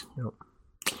times. Yep.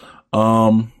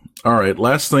 All right.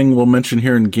 Last thing we'll mention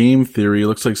here in game theory. It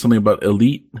looks like something about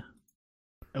Elite.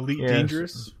 Elite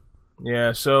Dangerous?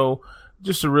 Yeah, so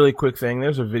just a really quick thing.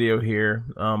 There's a video here.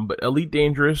 But Elite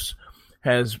Dangerous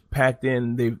has packed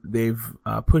in. They've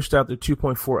pushed out their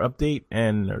 2.4 update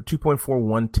and or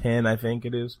 2.4110, I think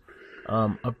it is,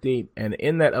 update. And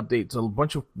in that update, it's a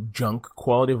bunch of junk,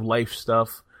 quality of life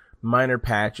stuff, minor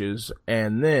patches,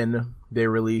 and then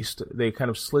they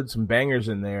kind of slid some bangers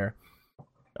in there.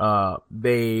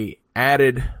 They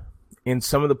added in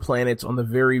some of the planets on the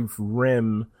very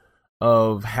rim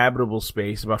of habitable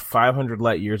space, about 500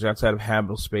 light years outside of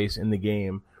habitable space in the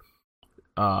game.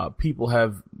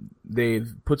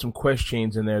 They've put some quest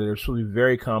chains in there. They're supposed to be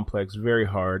very complex, very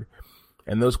hard,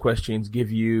 and those quest chains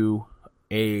give you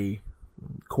a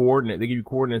coordinate. They give you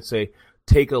coordinates. Say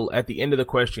at the end of the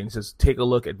question, it says take a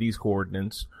look at these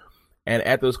coordinates, and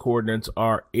at those coordinates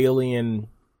are alien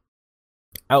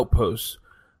outposts.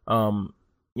 One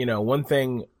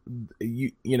thing,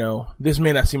 this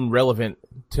may not seem relevant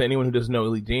to anyone who doesn't know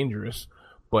Elite Dangerous,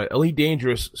 but Elite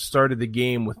Dangerous started the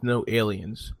game with no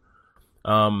aliens.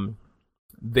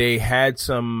 They had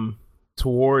some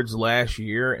towards last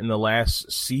year, in the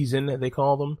last season, they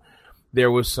call them.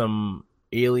 There was some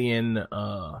alien,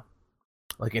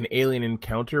 like an alien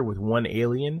encounter with one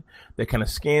alien that kind of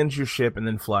scans your ship and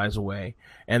then flies away.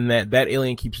 And that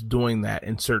alien keeps doing that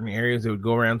in certain areas. They would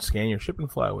go around, scan your ship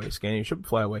and fly away, scan your ship and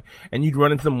fly away. And you'd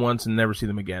run into them once and never see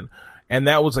them again. And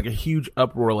that was like a huge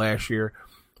uproar last year.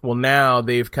 Well, now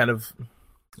they've kind of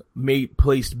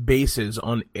placed bases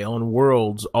on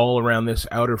worlds all around this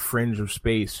outer fringe of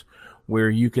space where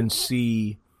you can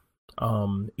see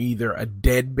either a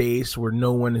dead base where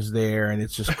no one is there and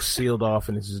it's just sealed off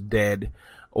and it's just dead,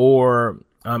 or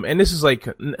and this is like,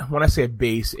 when I say a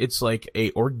base, it's like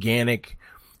a organic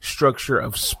structure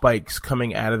of spikes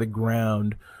coming out of the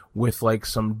ground with like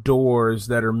some doors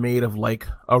that are made of like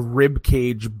a rib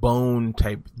cage bone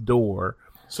type door.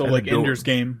 So like Ender's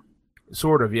Game.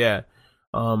 Sort of, yeah.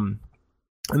 And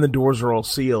the doors are all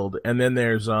sealed, and then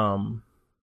there's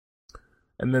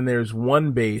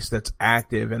one base that's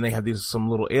active, and they have some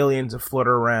little aliens that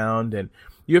flutter around, and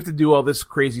you have to do all this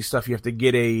crazy stuff. You have to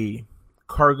get a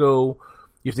cargo.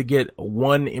 You have to get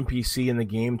one NPC in the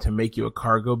game to make you a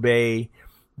cargo bay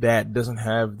that doesn't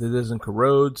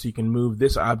corrode, so you can move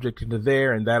this object into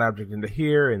there and that object into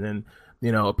here, and then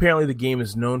apparently the game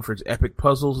is known for its epic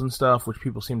puzzles and stuff, which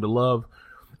people seem to love.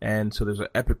 And so there's an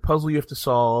epic puzzle you have to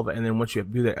solve, and then once you have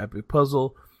to do that epic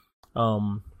puzzle,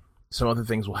 some other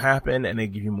things will happen, and they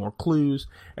give you more clues.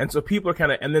 And so people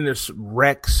are and then there's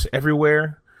wrecks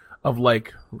everywhere of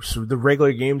like the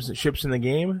regular ships in the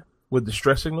game with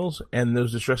distress signals, and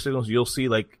those distress signals, you'll see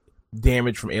like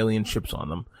damage from alien ships on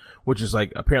them, which is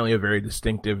like apparently a very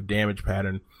distinctive damage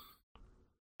pattern.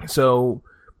 So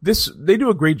they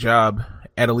do a great job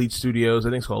at Elite Studios. I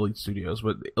think it's called Elite Studios,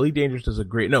 but Elite Dangerous does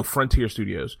Frontier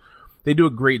Studios. They do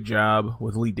a great job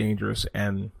with Elite Dangerous,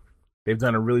 and they've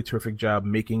done a really terrific job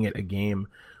making it a game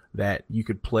that you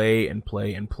could play and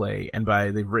play and play. And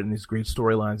they've written these great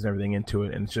storylines and everything into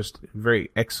it, and it's just very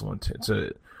excellent.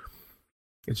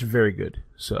 It's very good.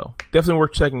 So definitely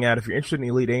worth checking out. If you're interested in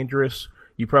Elite Dangerous,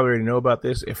 you probably already know about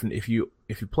this. If you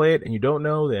play it and you don't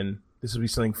know, then this will be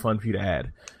something fun for you to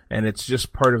add. And it's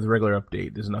just part of the regular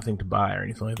update. There's nothing to buy or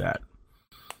anything like that.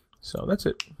 So that's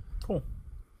it. Cool.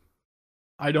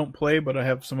 I don't play, but I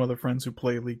have some other friends who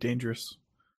play Elite Dangerous.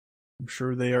 I'm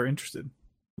sure they are interested.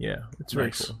 Yeah, it's very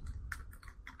nice.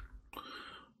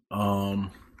 Cool.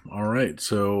 All right.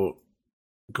 So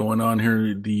going on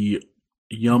here, the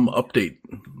Yum update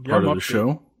part of the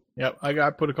show. Yep, I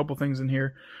put a couple things in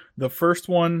here. The first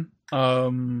one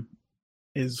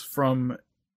is from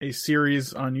a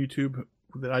series on YouTube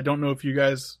that I don't know if you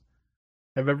guys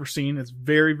have ever seen. It's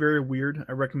very, very weird.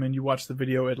 I recommend you watch the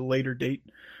video at a later date.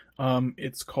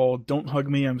 It's called Don't Hug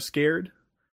Me, I'm Scared.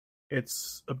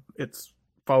 It's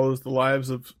follows the lives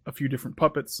of a few different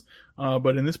puppets,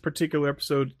 but in this particular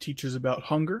episode, it teaches about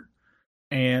hunger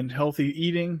and healthy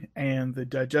eating and the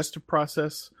digestive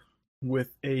process with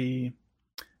a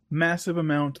massive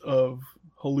amount of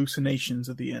hallucinations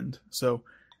at the end. So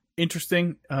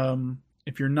interesting.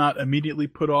 If you're not immediately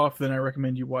put off, then I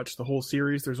recommend you watch the whole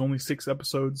series. There's only 6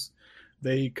 episodes.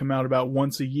 They come out about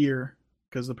once a year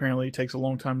because apparently it takes a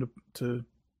long time to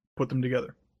put them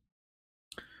together.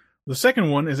 The second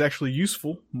one is actually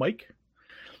useful, Mike.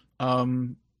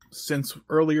 Since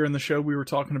earlier in the show we were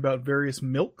talking about various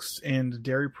milks and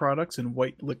dairy products and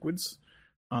white liquids.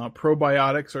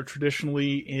 Probiotics are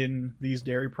traditionally in these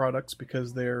dairy products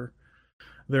because their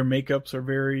makeups are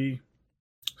very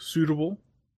suitable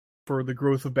for the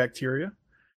growth of bacteria.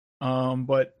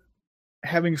 But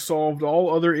having solved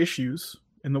all other issues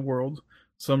in the world,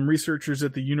 some researchers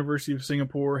at the University of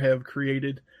Singapore have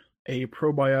created a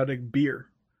probiotic beer,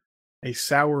 a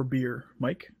sour beer,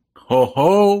 Mike. Ho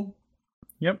ho!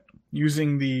 Yep,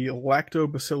 using the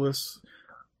Lactobacillus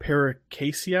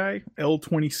paracasei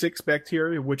L26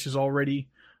 bacteria, which is already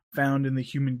found in the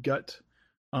human gut.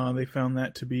 They found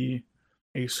that to be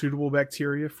a suitable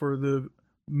bacteria for the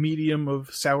medium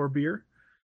of sour beer.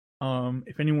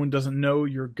 If anyone doesn't know,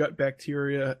 your gut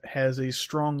bacteria has a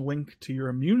strong link to your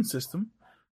immune system,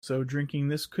 so drinking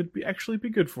this could actually be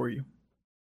good for you.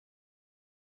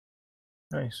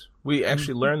 Nice. We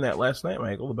actually learned that last night,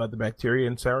 Michael, about the bacteria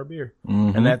in sour beer.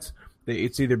 Mm-hmm. And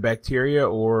it's either bacteria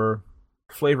or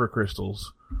flavor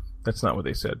crystals. That's not what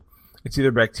they said. It's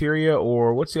either bacteria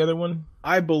or what's the other one?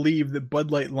 I believe that Bud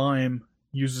Light Lime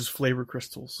uses flavor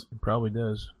crystals. It probably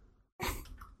does. I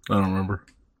don't remember.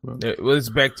 It's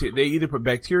bacteria. They either put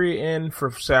bacteria in for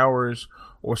sours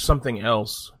or something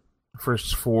else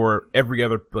for every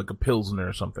other, like a Pilsner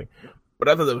or something. But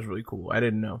I thought that was really cool. I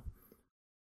didn't know.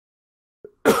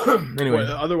 Anyway,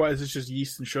 well, otherwise it's just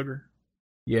yeast and sugar.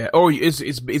 Yeah. Oh, it's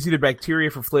either bacteria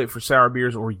for sour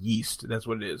beers or yeast. That's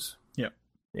what it is. Yeah.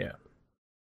 Yeah.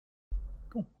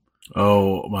 Cool.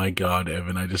 Oh my God,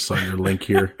 Evan! I just saw your link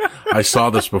here. I saw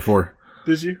this before.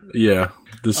 Did you? Yeah,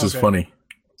 this is funny.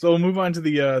 So we'll move on to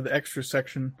the extra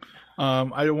section.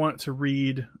 I want to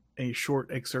read a short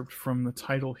excerpt from the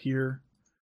title here.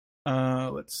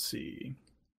 Let's see.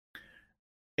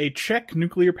 A Czech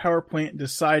nuclear power plant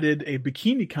decided a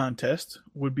bikini contest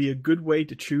would be a good way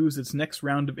to choose its next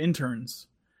round of interns.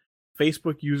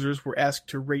 Facebook users were asked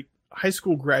to rate high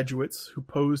school graduates who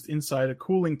posed inside a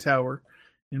cooling tower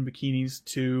in bikinis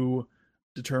to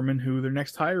determine who their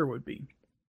next hire would be.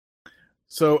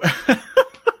 So, I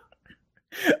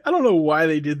don't know why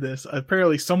they did this.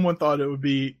 Apparently someone thought it would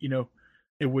be,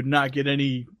 it would not get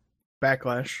any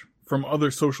backlash from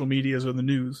other social medias or the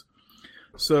news.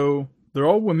 So, they're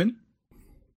all women.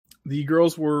 The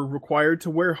girls were required to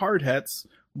wear hard hats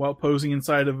while posing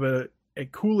inside of a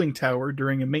cooling tower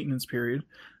during a maintenance period,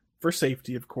 for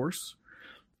safety, of course.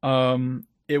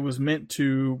 It was meant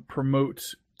to promote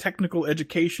technical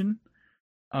education.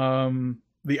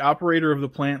 The operator of the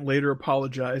plant later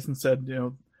apologized and said,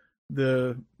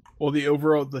 the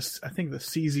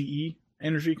CZE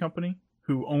Energy Company,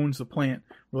 who owns the plant,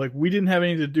 were like, we didn't have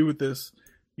anything to do with this.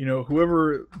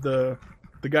 Whoever the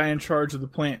guy in charge of the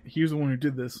plant, he was the one who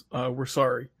did this. We're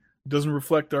sorry. It doesn't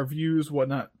reflect our views,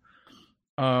 whatnot.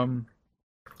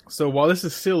 So while this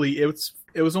is silly, it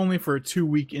was only for a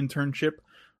 2-week internship.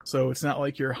 So it's not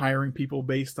like you're hiring people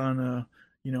based on a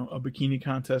bikini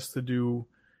contest to do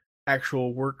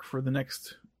actual work for the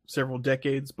next several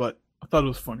decades, but I thought it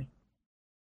was funny.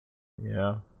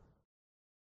 Yeah.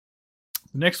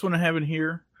 The next one I have in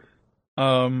here,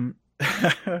 another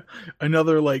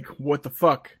what the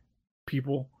fuck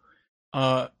people.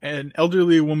 An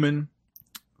elderly woman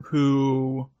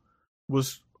who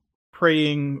was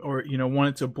praying or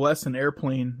wanted to bless an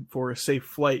airplane for a safe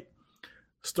flight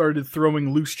started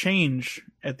throwing loose change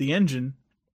at the engine,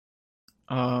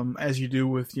 as you do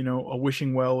with a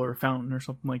wishing well or a fountain or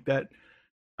something like that,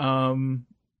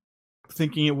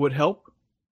 thinking it would help.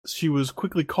 She was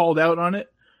quickly called out on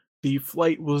it. The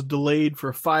flight was delayed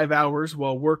for 5 hours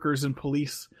while workers and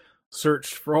police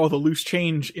searched for all the loose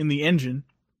change in the engine,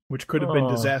 which could have been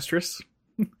disastrous.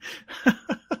 Yeah,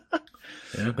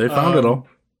 they found it all.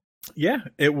 Yeah,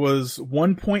 it was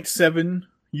 1.7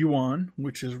 yuan,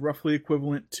 which is roughly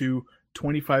equivalent to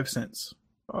 25 cents.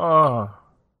 Oh.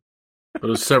 But it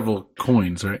was several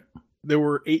coins, right? There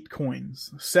were 8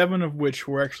 coins, 7 of which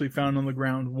were actually found on the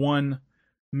ground. 1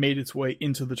 made its way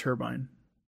into the turbine.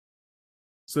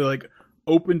 So they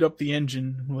opened up the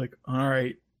engine, all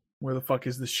right, where the fuck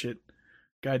is this shit?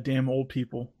 Goddamn old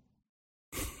people.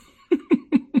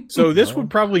 So this would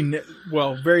probably,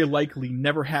 very likely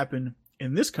never happen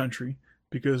in this country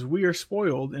because we are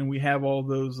spoiled and we have all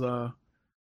those, what are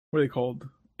they called?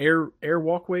 Air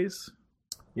walkways?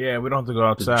 Yeah, we don't have to go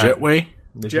outside. The jetway?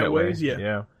 The jetways,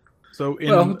 yeah. So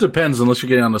it depends unless you're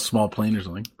getting on a small plane or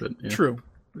something. But yeah. True.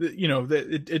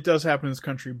 It does happen in this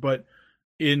country, but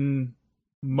in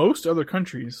most other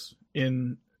countries,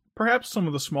 in perhaps some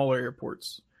of the smaller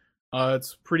airports,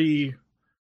 it's pretty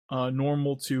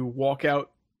normal to walk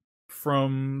out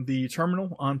from the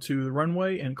terminal onto the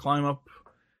runway and climb up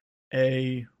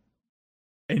a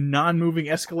non-moving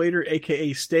escalator,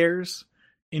 aka stairs,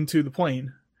 into the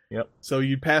plane. Yep. So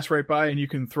you pass right by and you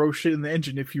can throw shit in the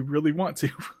engine if you really want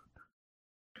to.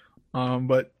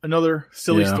 But another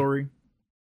silly story.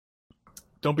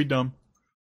 Don't be dumb.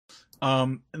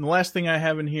 And the last thing I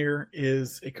have in here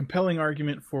is a compelling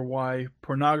argument for why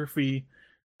pornography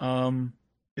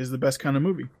is the best kind of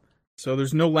movie. So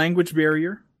there's no language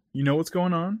barrier. You know what's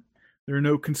going on. There are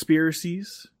no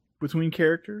conspiracies between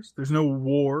characters. There's no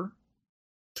war,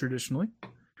 traditionally.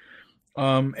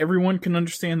 Everyone can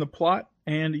understand the plot,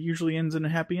 and it usually ends in a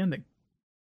happy ending.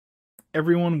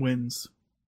 Everyone wins.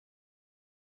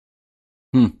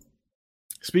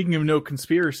 Speaking of no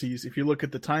conspiracies, if you look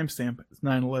at the timestamp, it's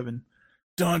 9/11.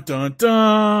 Dun dun dun.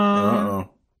 Uh-oh.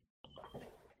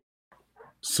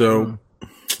 So,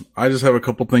 I just have a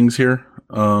couple things here.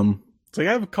 I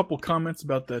have a couple comments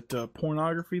about that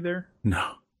pornography there.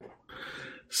 No.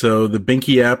 So the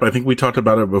Binky app, I think we talked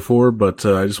about it before, but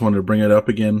I just wanted to bring it up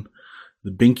again.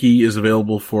 The Binky is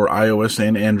available for iOS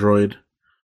and Android.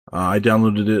 I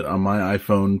downloaded it on my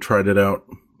iPhone, tried it out.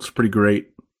 It's pretty great.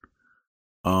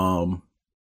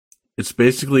 It's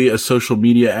basically a social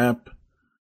media app,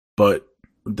 but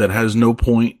that has no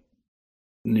point.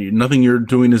 Nothing you're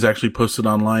doing is actually posted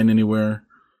online anywhere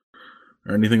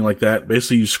or anything like that.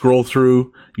 Basically, you scroll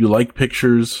through, you like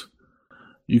pictures,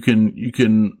 you can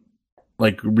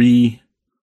reblog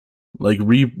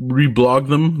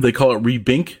them. They call it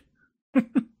rebink,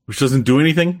 which doesn't do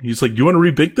anything. He's like, "You want to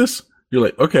rebink this?" You're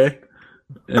like, "Okay,"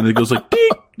 and it goes like,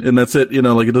 "Beep." and that's it. You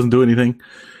know, like it doesn't do anything.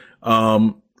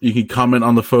 You can comment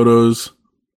on the photos.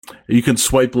 You can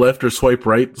swipe left or swipe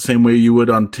right the same way you would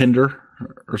on Tinder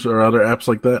or other apps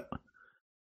like that.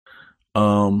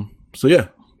 So yeah,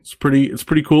 it's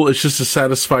pretty cool. It's just to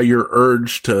satisfy your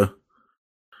urge to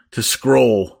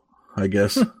scroll, I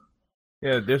guess.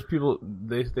 Yeah, there's people,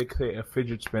 they create a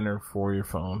fidget spinner for your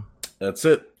phone. That's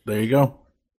it. There you go.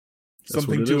 That's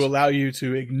Something to allow you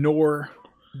to ignore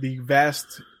the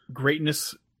vast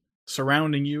greatness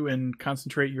surrounding you and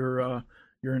concentrate your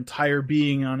entire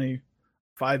being on a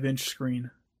 5-inch screen.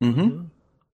 Mm-hmm.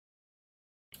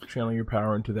 Channel your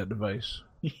power into that device.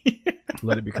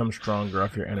 Let it become stronger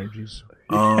off your energies.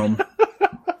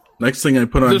 Next thing I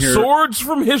put on the here... swords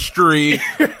from history!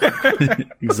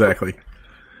 Exactly.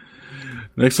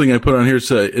 Next thing I put on here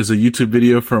is a YouTube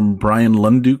video from Brian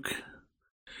Lunduke.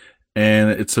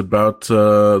 And it's about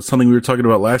something we were talking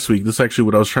about last week. This is actually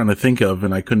what I was trying to think of,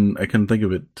 and I couldn't think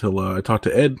of it till I talked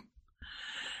to Ed.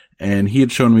 And he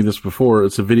had shown me this before.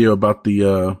 It's a video about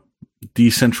the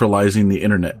decentralizing the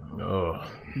internet. Oh.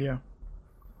 Yeah.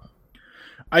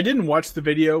 I didn't watch the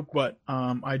video, but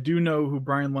I do know who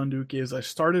Brian Lunduke is. I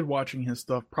started watching his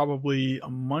stuff probably a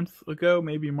month ago,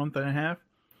 maybe a month and a half.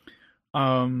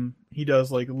 He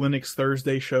does like Linux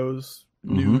Thursday shows,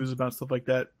 news about stuff like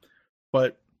that.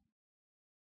 But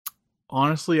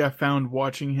honestly, I found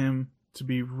watching him to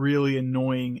be really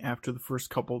annoying after the first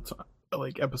couple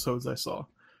episodes I saw.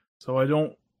 So I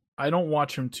don't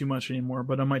watch him too much anymore,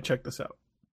 but I might check this out.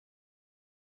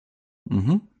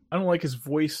 Mm-hmm. I don't like his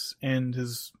voice and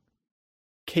his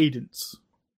cadence.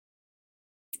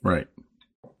 Right.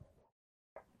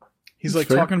 He's That's like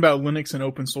fair. talking about Linux and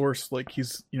open source like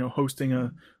he's, hosting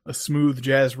a smooth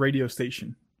jazz radio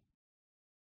station.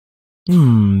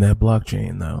 That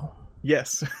blockchain, though.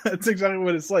 Yes, that's exactly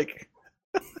what it's like.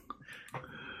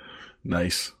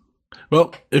 Nice.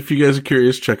 Well, if you guys are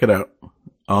curious, check it out.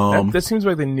 That seems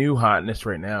like the new hotness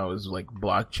right now is like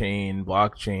blockchain.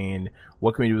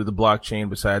 What can we do with the blockchain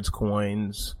besides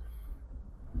coins?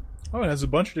 Oh, it has a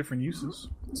bunch of different uses.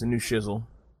 It's a new shizzle.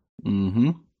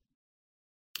 Mm-hmm.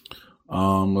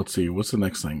 Let's see. What's the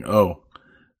next thing? Oh,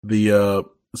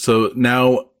 so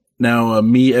now,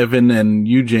 me, Evan, and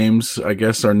you, James, I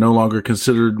guess, are no longer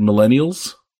considered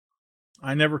millennials.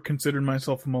 I never considered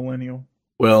myself a millennial.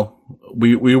 Well,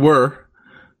 we were,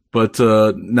 but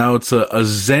now it's a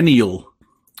zennial.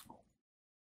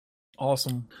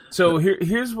 Awesome. So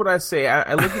here's what I say.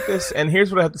 I look at this, and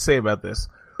here's what I have to say about this.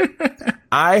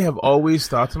 I've always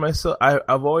thought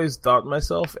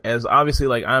myself as obviously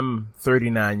like I'm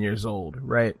 39 years old,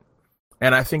 right?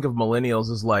 And I think of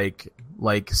millennials as like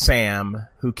Sam,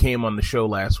 who came on the show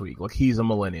last week. Like he's a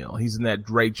millennial. He's in that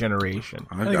right generation.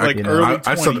 I think like early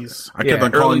 20s. I kept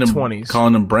on calling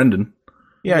him Brendan.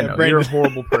 Yeah, I know. Brendan. You're a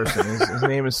horrible person. His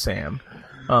name is Sam.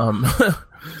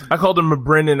 I called him a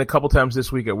Brendan a couple times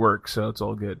this week at work, so it's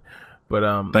all good.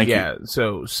 But Thank you.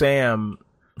 So Sam,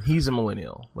 he's a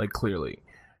millennial, like clearly,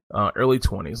 early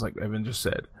 20s, like Evan just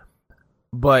said.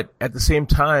 But at the same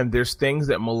time, there's things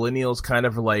that millennials kind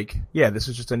of are like, yeah, this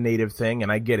is just a native thing,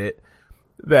 and I get it,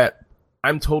 that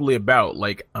I'm totally about.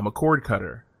 Like, I'm a cord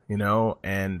cutter,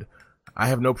 and I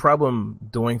have no problem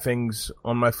doing things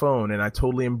on my phone, and I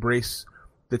totally embrace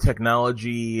the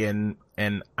technology, and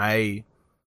I,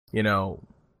 I'm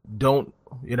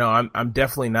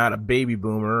definitely not a baby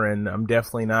boomer, and I'm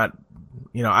definitely not,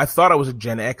 I thought I was a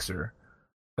Gen Xer.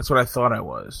 That's what I thought I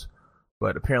was.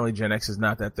 But apparently Gen X is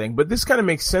not that thing. But this kind of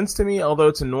makes sense to me, although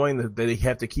it's annoying that they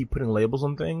have to keep putting labels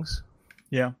on things.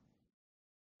 Yeah.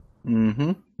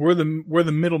 Mm-hmm. We're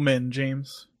the middlemen,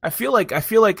 James. I feel like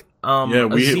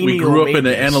we grew up in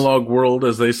an analog world,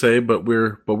 as they say, but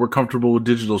we're comfortable with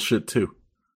digital shit too.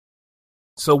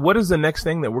 So what is the next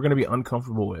thing that we're going to be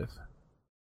uncomfortable with?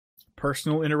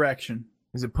 Personal interaction.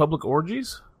 Is it public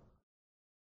orgies?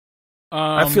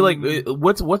 I feel like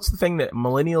what's the thing that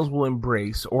millennials will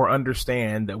embrace or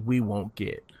understand that we won't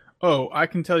get? Oh, I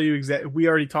can tell you exactly. We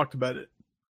already talked about it.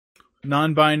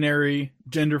 Non-binary,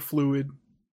 gender fluid.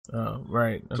 Oh,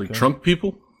 right. Okay. Like trunk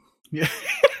people? Yeah.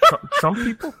 Trump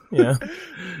people? Yeah.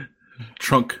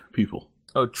 Trunk people.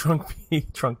 Oh, trunk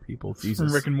people. Jesus.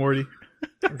 From Rick and Morty.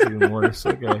 That's even worse.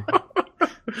 Okay.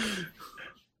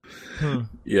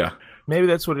 Yeah. Maybe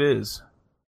that's what it is.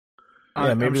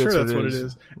 Yeah, maybe I'm sure that's what it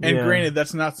is. And granted,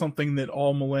 that's not something that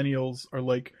all millennials are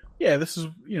like, yeah, this is,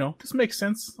 this makes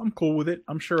sense. I'm cool with it.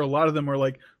 I'm sure a lot of them are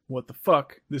like, what the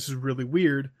fuck? This is really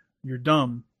weird. You're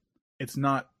dumb. It's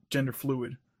not gender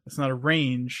fluid. It's not a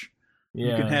range. Yeah.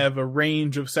 You can have a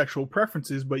range of sexual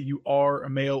preferences, but you are a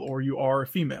male or you are a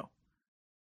female.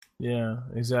 Yeah,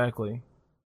 exactly.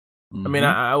 I mean,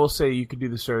 I will say you could do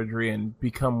the surgery and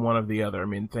become one of the other. I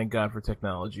mean, thank God for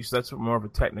technology. So that's more of a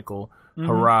technical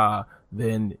hurrah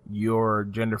than your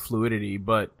gender fluidity.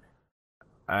 But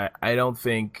I don't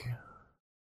think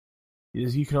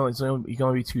you can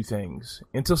only be two things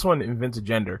until someone invents a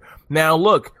gender. Now,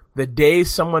 look, the day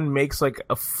someone makes like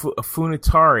a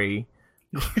funitari,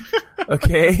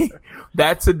 okay,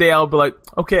 that's the day I'll be like,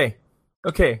 okay,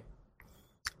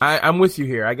 I'm with you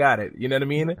here. I got it. You know what I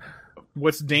mean?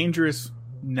 What's dangerous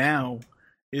now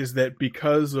is that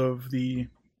because of the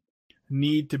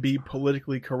need to be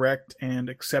politically correct and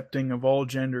accepting of all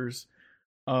genders,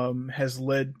 has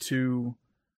led to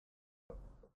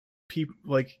people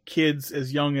like kids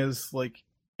as young as like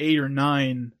 8 or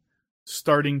 9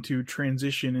 starting to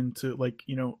transition into like,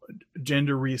 you know,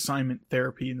 gender reassignment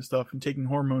therapy and stuff and taking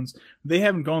hormones. They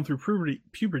haven't gone through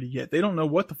puberty yet. They don't know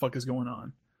what the fuck is going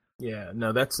on. Yeah,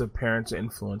 no, that's the parents'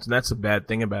 influence, and that's a bad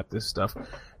thing about this stuff.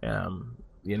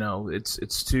 You know,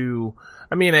 it's too.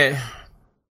 I mean, I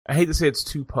hate to say it's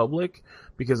too public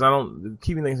because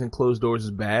keeping things in closed doors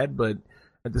is bad, but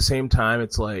at the same time,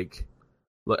 it's like,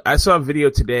 look, I saw a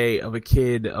video today of a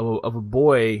kid of a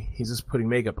boy. He's just putting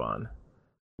makeup on,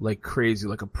 like crazy,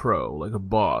 like a pro, like a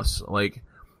boss, like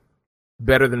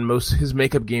better than most. His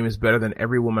makeup game is better than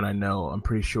every woman I know. I'm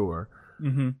pretty sure,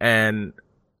 and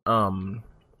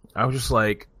I was just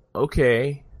like,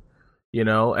 okay, you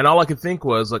know, and all I could think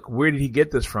was like, where did he get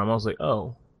this from? I was like,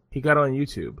 oh, he got it on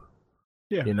YouTube.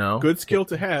 Yeah, you know, good skill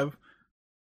to have.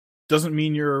 Doesn't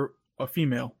mean you're a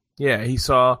female. Yeah, he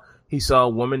saw a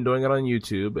woman doing it on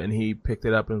YouTube, and he picked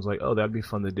it up and was like, oh, that'd be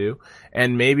fun to do.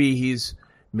 And maybe he's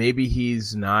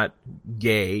not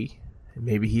gay,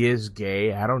 maybe he is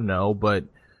gay. I don't know, but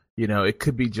you know, it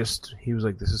could be just he was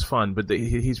like, this is fun. But the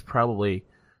kid's probably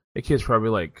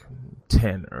like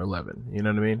 10 or 11. You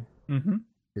know what I mean? Mm-hmm.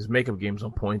 His makeup game's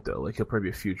on point though. Like he'll probably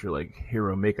be a future like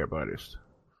hero makeup artist.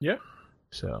 Yeah.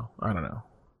 So I don't know.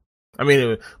 I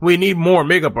mean, we need more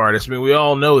makeup artists. I mean, we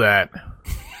all know that.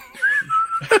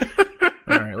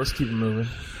 All right, let's keep it moving.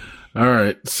 All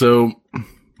right, so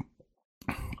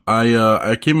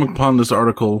I came upon this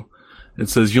article. It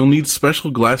says you'll need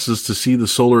special glasses to see the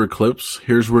solar eclipse.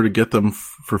 Here's where to get them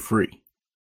for free.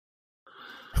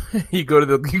 You go to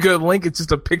the link. It's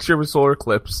just a picture of a solar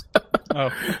eclipse.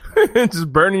 Oh,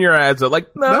 just burning your ads out.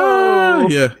 Like no,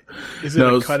 yeah. Is it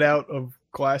a cutout of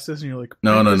glasses? And you're like,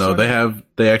 no.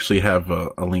 They actually have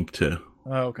a link to.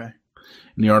 Oh, okay.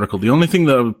 In the article, the only thing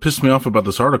that pissed me off about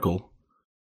this article,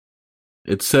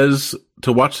 it says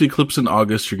to watch the eclipse in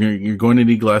August, you're going to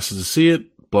need glasses to see it.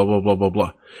 Blah blah blah blah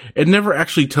blah. It never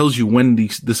actually tells you when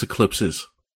this eclipse is.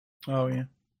 Oh yeah.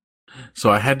 So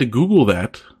I had to Google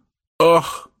that.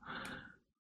 Ugh.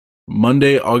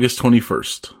 Monday, August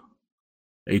 21st.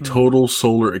 A total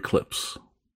solar eclipse.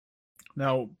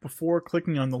 Now, before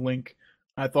clicking on the link,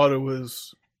 I thought it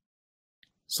was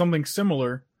something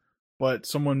similar, but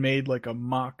someone made like a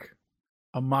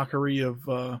mockery of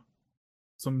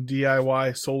some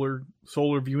DIY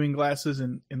solar viewing glasses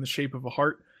in the shape of a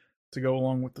heart to go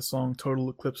along with the song Total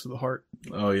Eclipse of the Heart.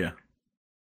 Oh, yeah.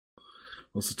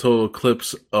 Well, it's a total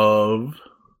eclipse of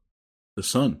the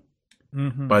sun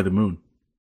by the moon.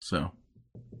 So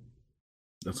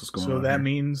that's what's going on. So that here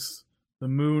means the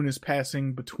moon is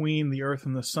passing between the Earth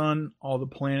and the sun. All the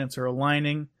planets are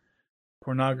aligning.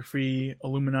 Pornography,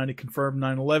 Illuminati confirmed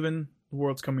 9/11. The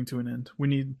world's coming to an end. We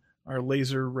need our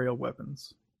laser rail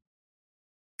weapons.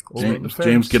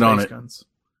 James, get on it. Guns.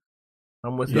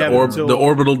 I'm with the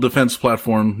orbital defense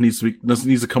platform needs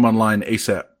to come online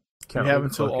ASAP. We have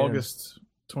until August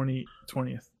 20th.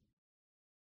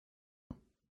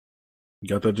 You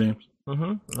got that, James?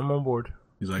 Mm-hmm. I'm on board.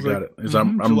 He's like, got it.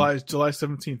 July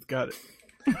 17th. Got it.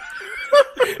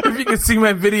 If you can see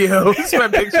my videos, my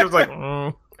picture's like,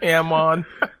 yeah, I'm on.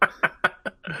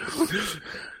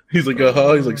 He's like,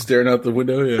 he's like staring out the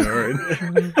window. Yeah,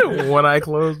 all right. One eye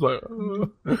closed. Like,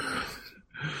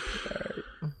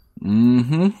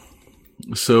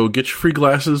 So get your free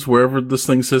glasses wherever this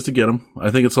thing says to get them. I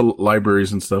think it's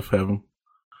libraries and stuff have them.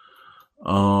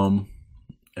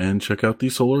 And check out the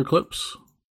solar eclipse.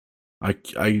 I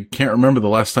can't remember the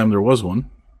last time there was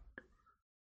one.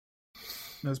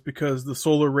 That's because the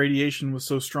solar radiation was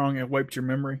so strong it wiped your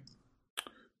memory.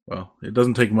 Well, it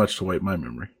doesn't take much to wipe my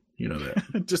memory. You know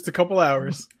that. Just a couple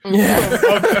hours. Yeah.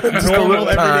 Of normal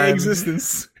everyday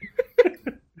existence.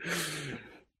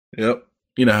 Yep.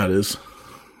 You know how it is.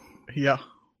 Yeah.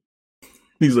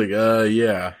 He's like,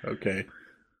 yeah, okay.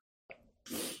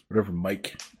 Whatever,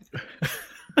 Mike.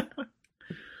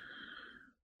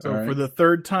 So for the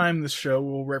third time this show,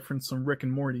 we'll reference some Rick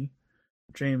and Morty.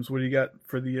 James, what do you got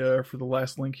for the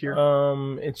last link here?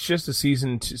 It's just a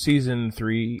season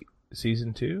 3.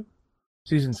 Season 3.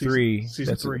 Season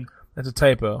 3. That's a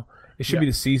typo. It should Yeah. be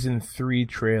the season 3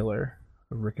 trailer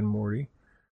of Rick and Morty.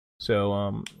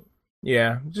 So,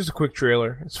 yeah, just a quick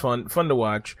trailer. It's fun to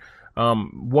watch.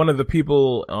 One of the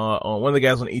people, one of the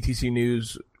guys on ETC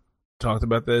News talked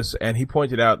about this, and he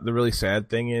pointed out the really sad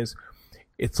thing is,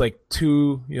 it's like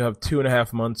you have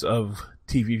 2.5 months of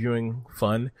TV viewing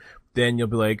fun. Then you'll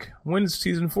be like, when's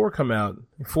season 4 come out?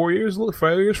 5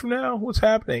 years from now? What's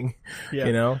happening? Yeah.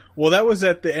 You know? Well, that was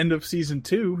at the end of season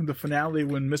 2, the finale,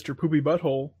 when Mr. Poopy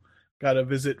Butthole got a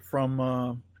visit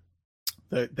from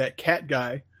that cat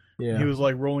guy. Yeah. He was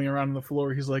like rolling around on the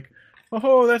floor. He's like,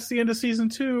 "Oh, that's the end of season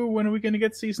 2. When are we going to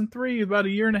get season 3? About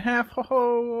 1.5 years.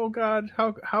 Oh God,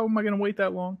 how am I going to wait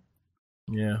that long?"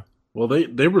 Yeah. Well,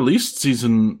 they released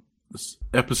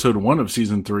episode 1 of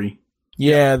season 3.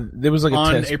 Yeah, there was like a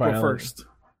On test April pilot. 1st.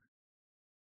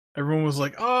 Everyone was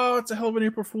like, "Oh, it's a hell of an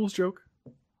April Fool's joke."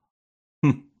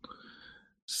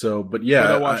 So, but yeah,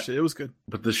 But I watched it. It was good.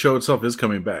 But the show itself is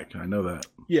coming back. I know that.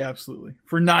 Yeah, absolutely.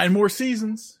 For 9 more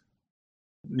seasons.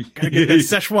 Gotta get that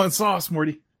Szechuan sauce,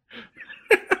 Morty.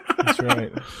 That's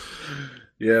right.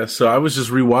 Yeah, so I was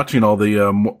just rewatching all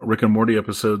the Rick and Morty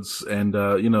episodes, and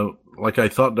like I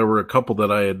thought there were a couple that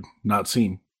I had not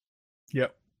seen.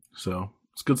 Yep. So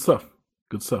it's good stuff.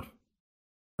 Good stuff.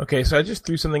 Okay, so I just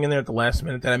threw something in there at the last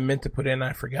minute that I meant to put in.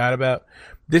 I forgot about.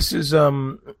 This is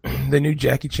the new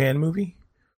Jackie Chan movie.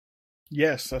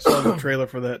 Yes, I saw the trailer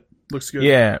for that. Looks good.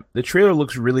 Yeah, the trailer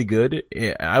looks really good.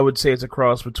 I would say it's a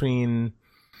cross between,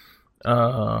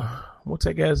 what's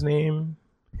that guy's name?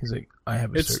 He's like, I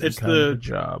have a certain kind of a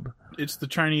job. It's the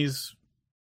Chinese.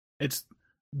 It's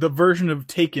the version of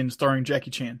Taken starring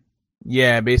Jackie Chan.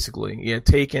 Yeah, basically. Yeah,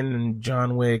 Taken and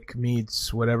John Wick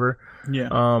meets whatever. Yeah.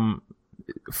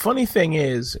 Funny thing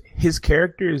is, his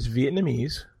character is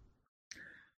Vietnamese.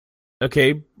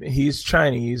 Okay, he's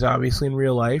Chinese, obviously, in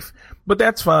real life. But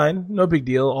that's fine. No big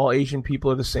deal. All Asian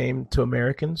people are the same to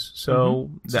Americans. So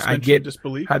I get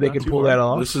how they can pull that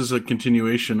off. This is a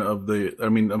continuation of this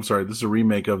is a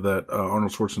remake of that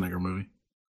Arnold Schwarzenegger movie.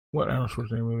 What Arnold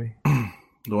Schwarzenegger movie?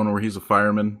 The one where he's a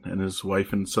fireman and his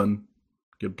wife and son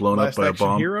get blown up by a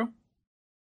bomb. Hero?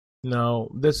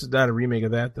 No, this is not a remake of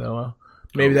that, though.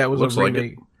 Maybe that was a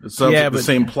remake. Like it sounds like the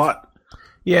same plot.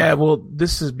 Yeah, well,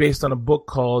 this is based on a book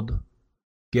called...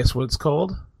 Guess what it's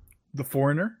called? The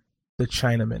Foreigner? The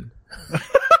Chinaman.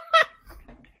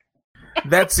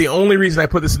 That's the only reason I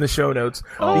put this in the show notes.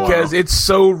 Because it's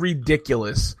so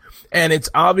ridiculous. And it's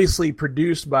obviously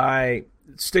produced by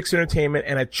Styx Entertainment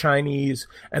and that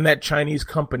Chinese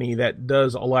company that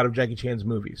does a lot of Jackie Chan's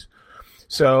movies.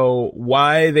 So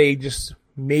why they just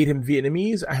made him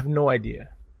Vietnamese, I have no idea.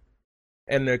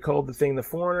 And they're called the thing The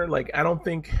Foreigner. Like, I don't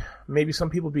think, maybe some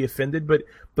people be offended, but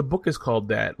the book is called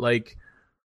that. Like,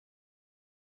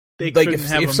 they couldn't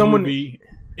have a movie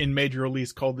in major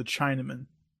release called The Chinaman.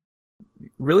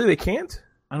 Really, they can't?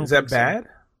 Is that bad?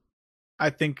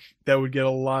 I think that would get a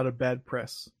lot of bad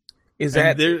press. Is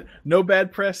that there? No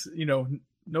bad press.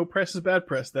 No press is bad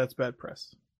press. That's bad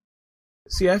press.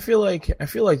 See, I feel like is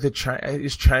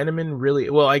Chinaman really?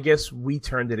 Well, I guess we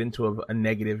turned it into a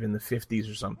negative in the 50s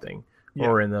or something,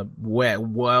 or in the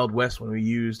Wild West when we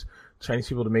used Chinese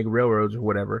people to make railroads or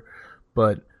whatever.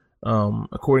 But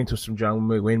according to some John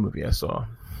Wayne movie I saw,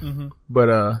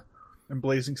 but and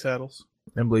Blazing Saddles,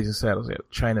 yeah,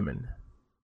 Chinaman.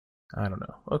 I don't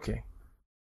know. Okay,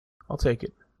 I'll take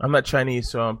it. I'm not Chinese,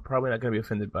 so I'm probably not going to be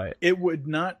offended by it. It would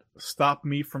not stop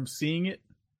me from seeing it,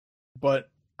 but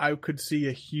I could see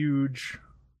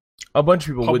a bunch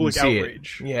of people wouldn't see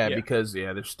outrage. It. Yeah, because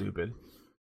they're stupid.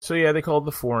 So yeah, they call it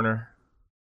The Foreigner.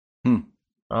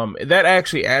 That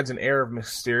actually adds an air of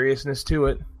mysteriousness to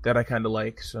it that I kind of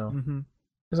like. So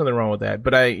there's nothing wrong with that.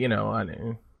 But I.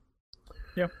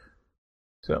 Yeah.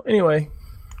 So anyway,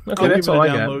 okay, that's all I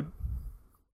got.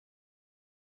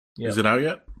 Yep. Is it out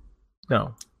yet?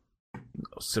 No.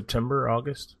 September,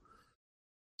 August,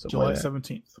 July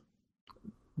 17th.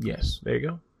 Yes, there you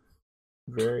go.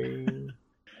 Very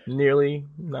nearly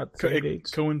not the same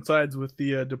dates. Coincides with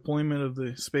the deployment of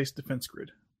the Space Defense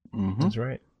Grid. That's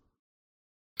right.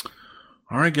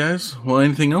 All right, guys. Well,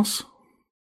 anything else?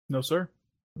 No, sir.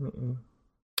 All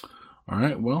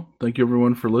right. Well, thank you,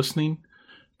 everyone, for listening. You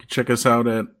can check us out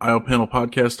at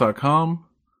iopanelpodcast.com.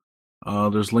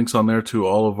 There's links on there to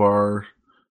all of our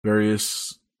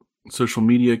various social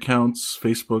media accounts,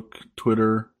 Facebook,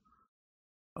 Twitter.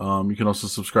 You can also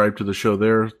subscribe to the show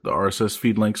there. The RSS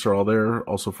feed links are all there,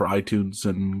 also for iTunes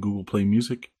and Google Play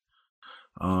Music.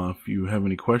 If you have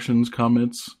any questions,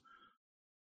 comments,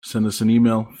 Send us an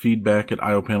email,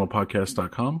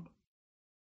 feedback@iopanelpodcast.com.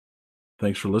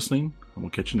 Thanks for listening, and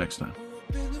we'll catch you next time.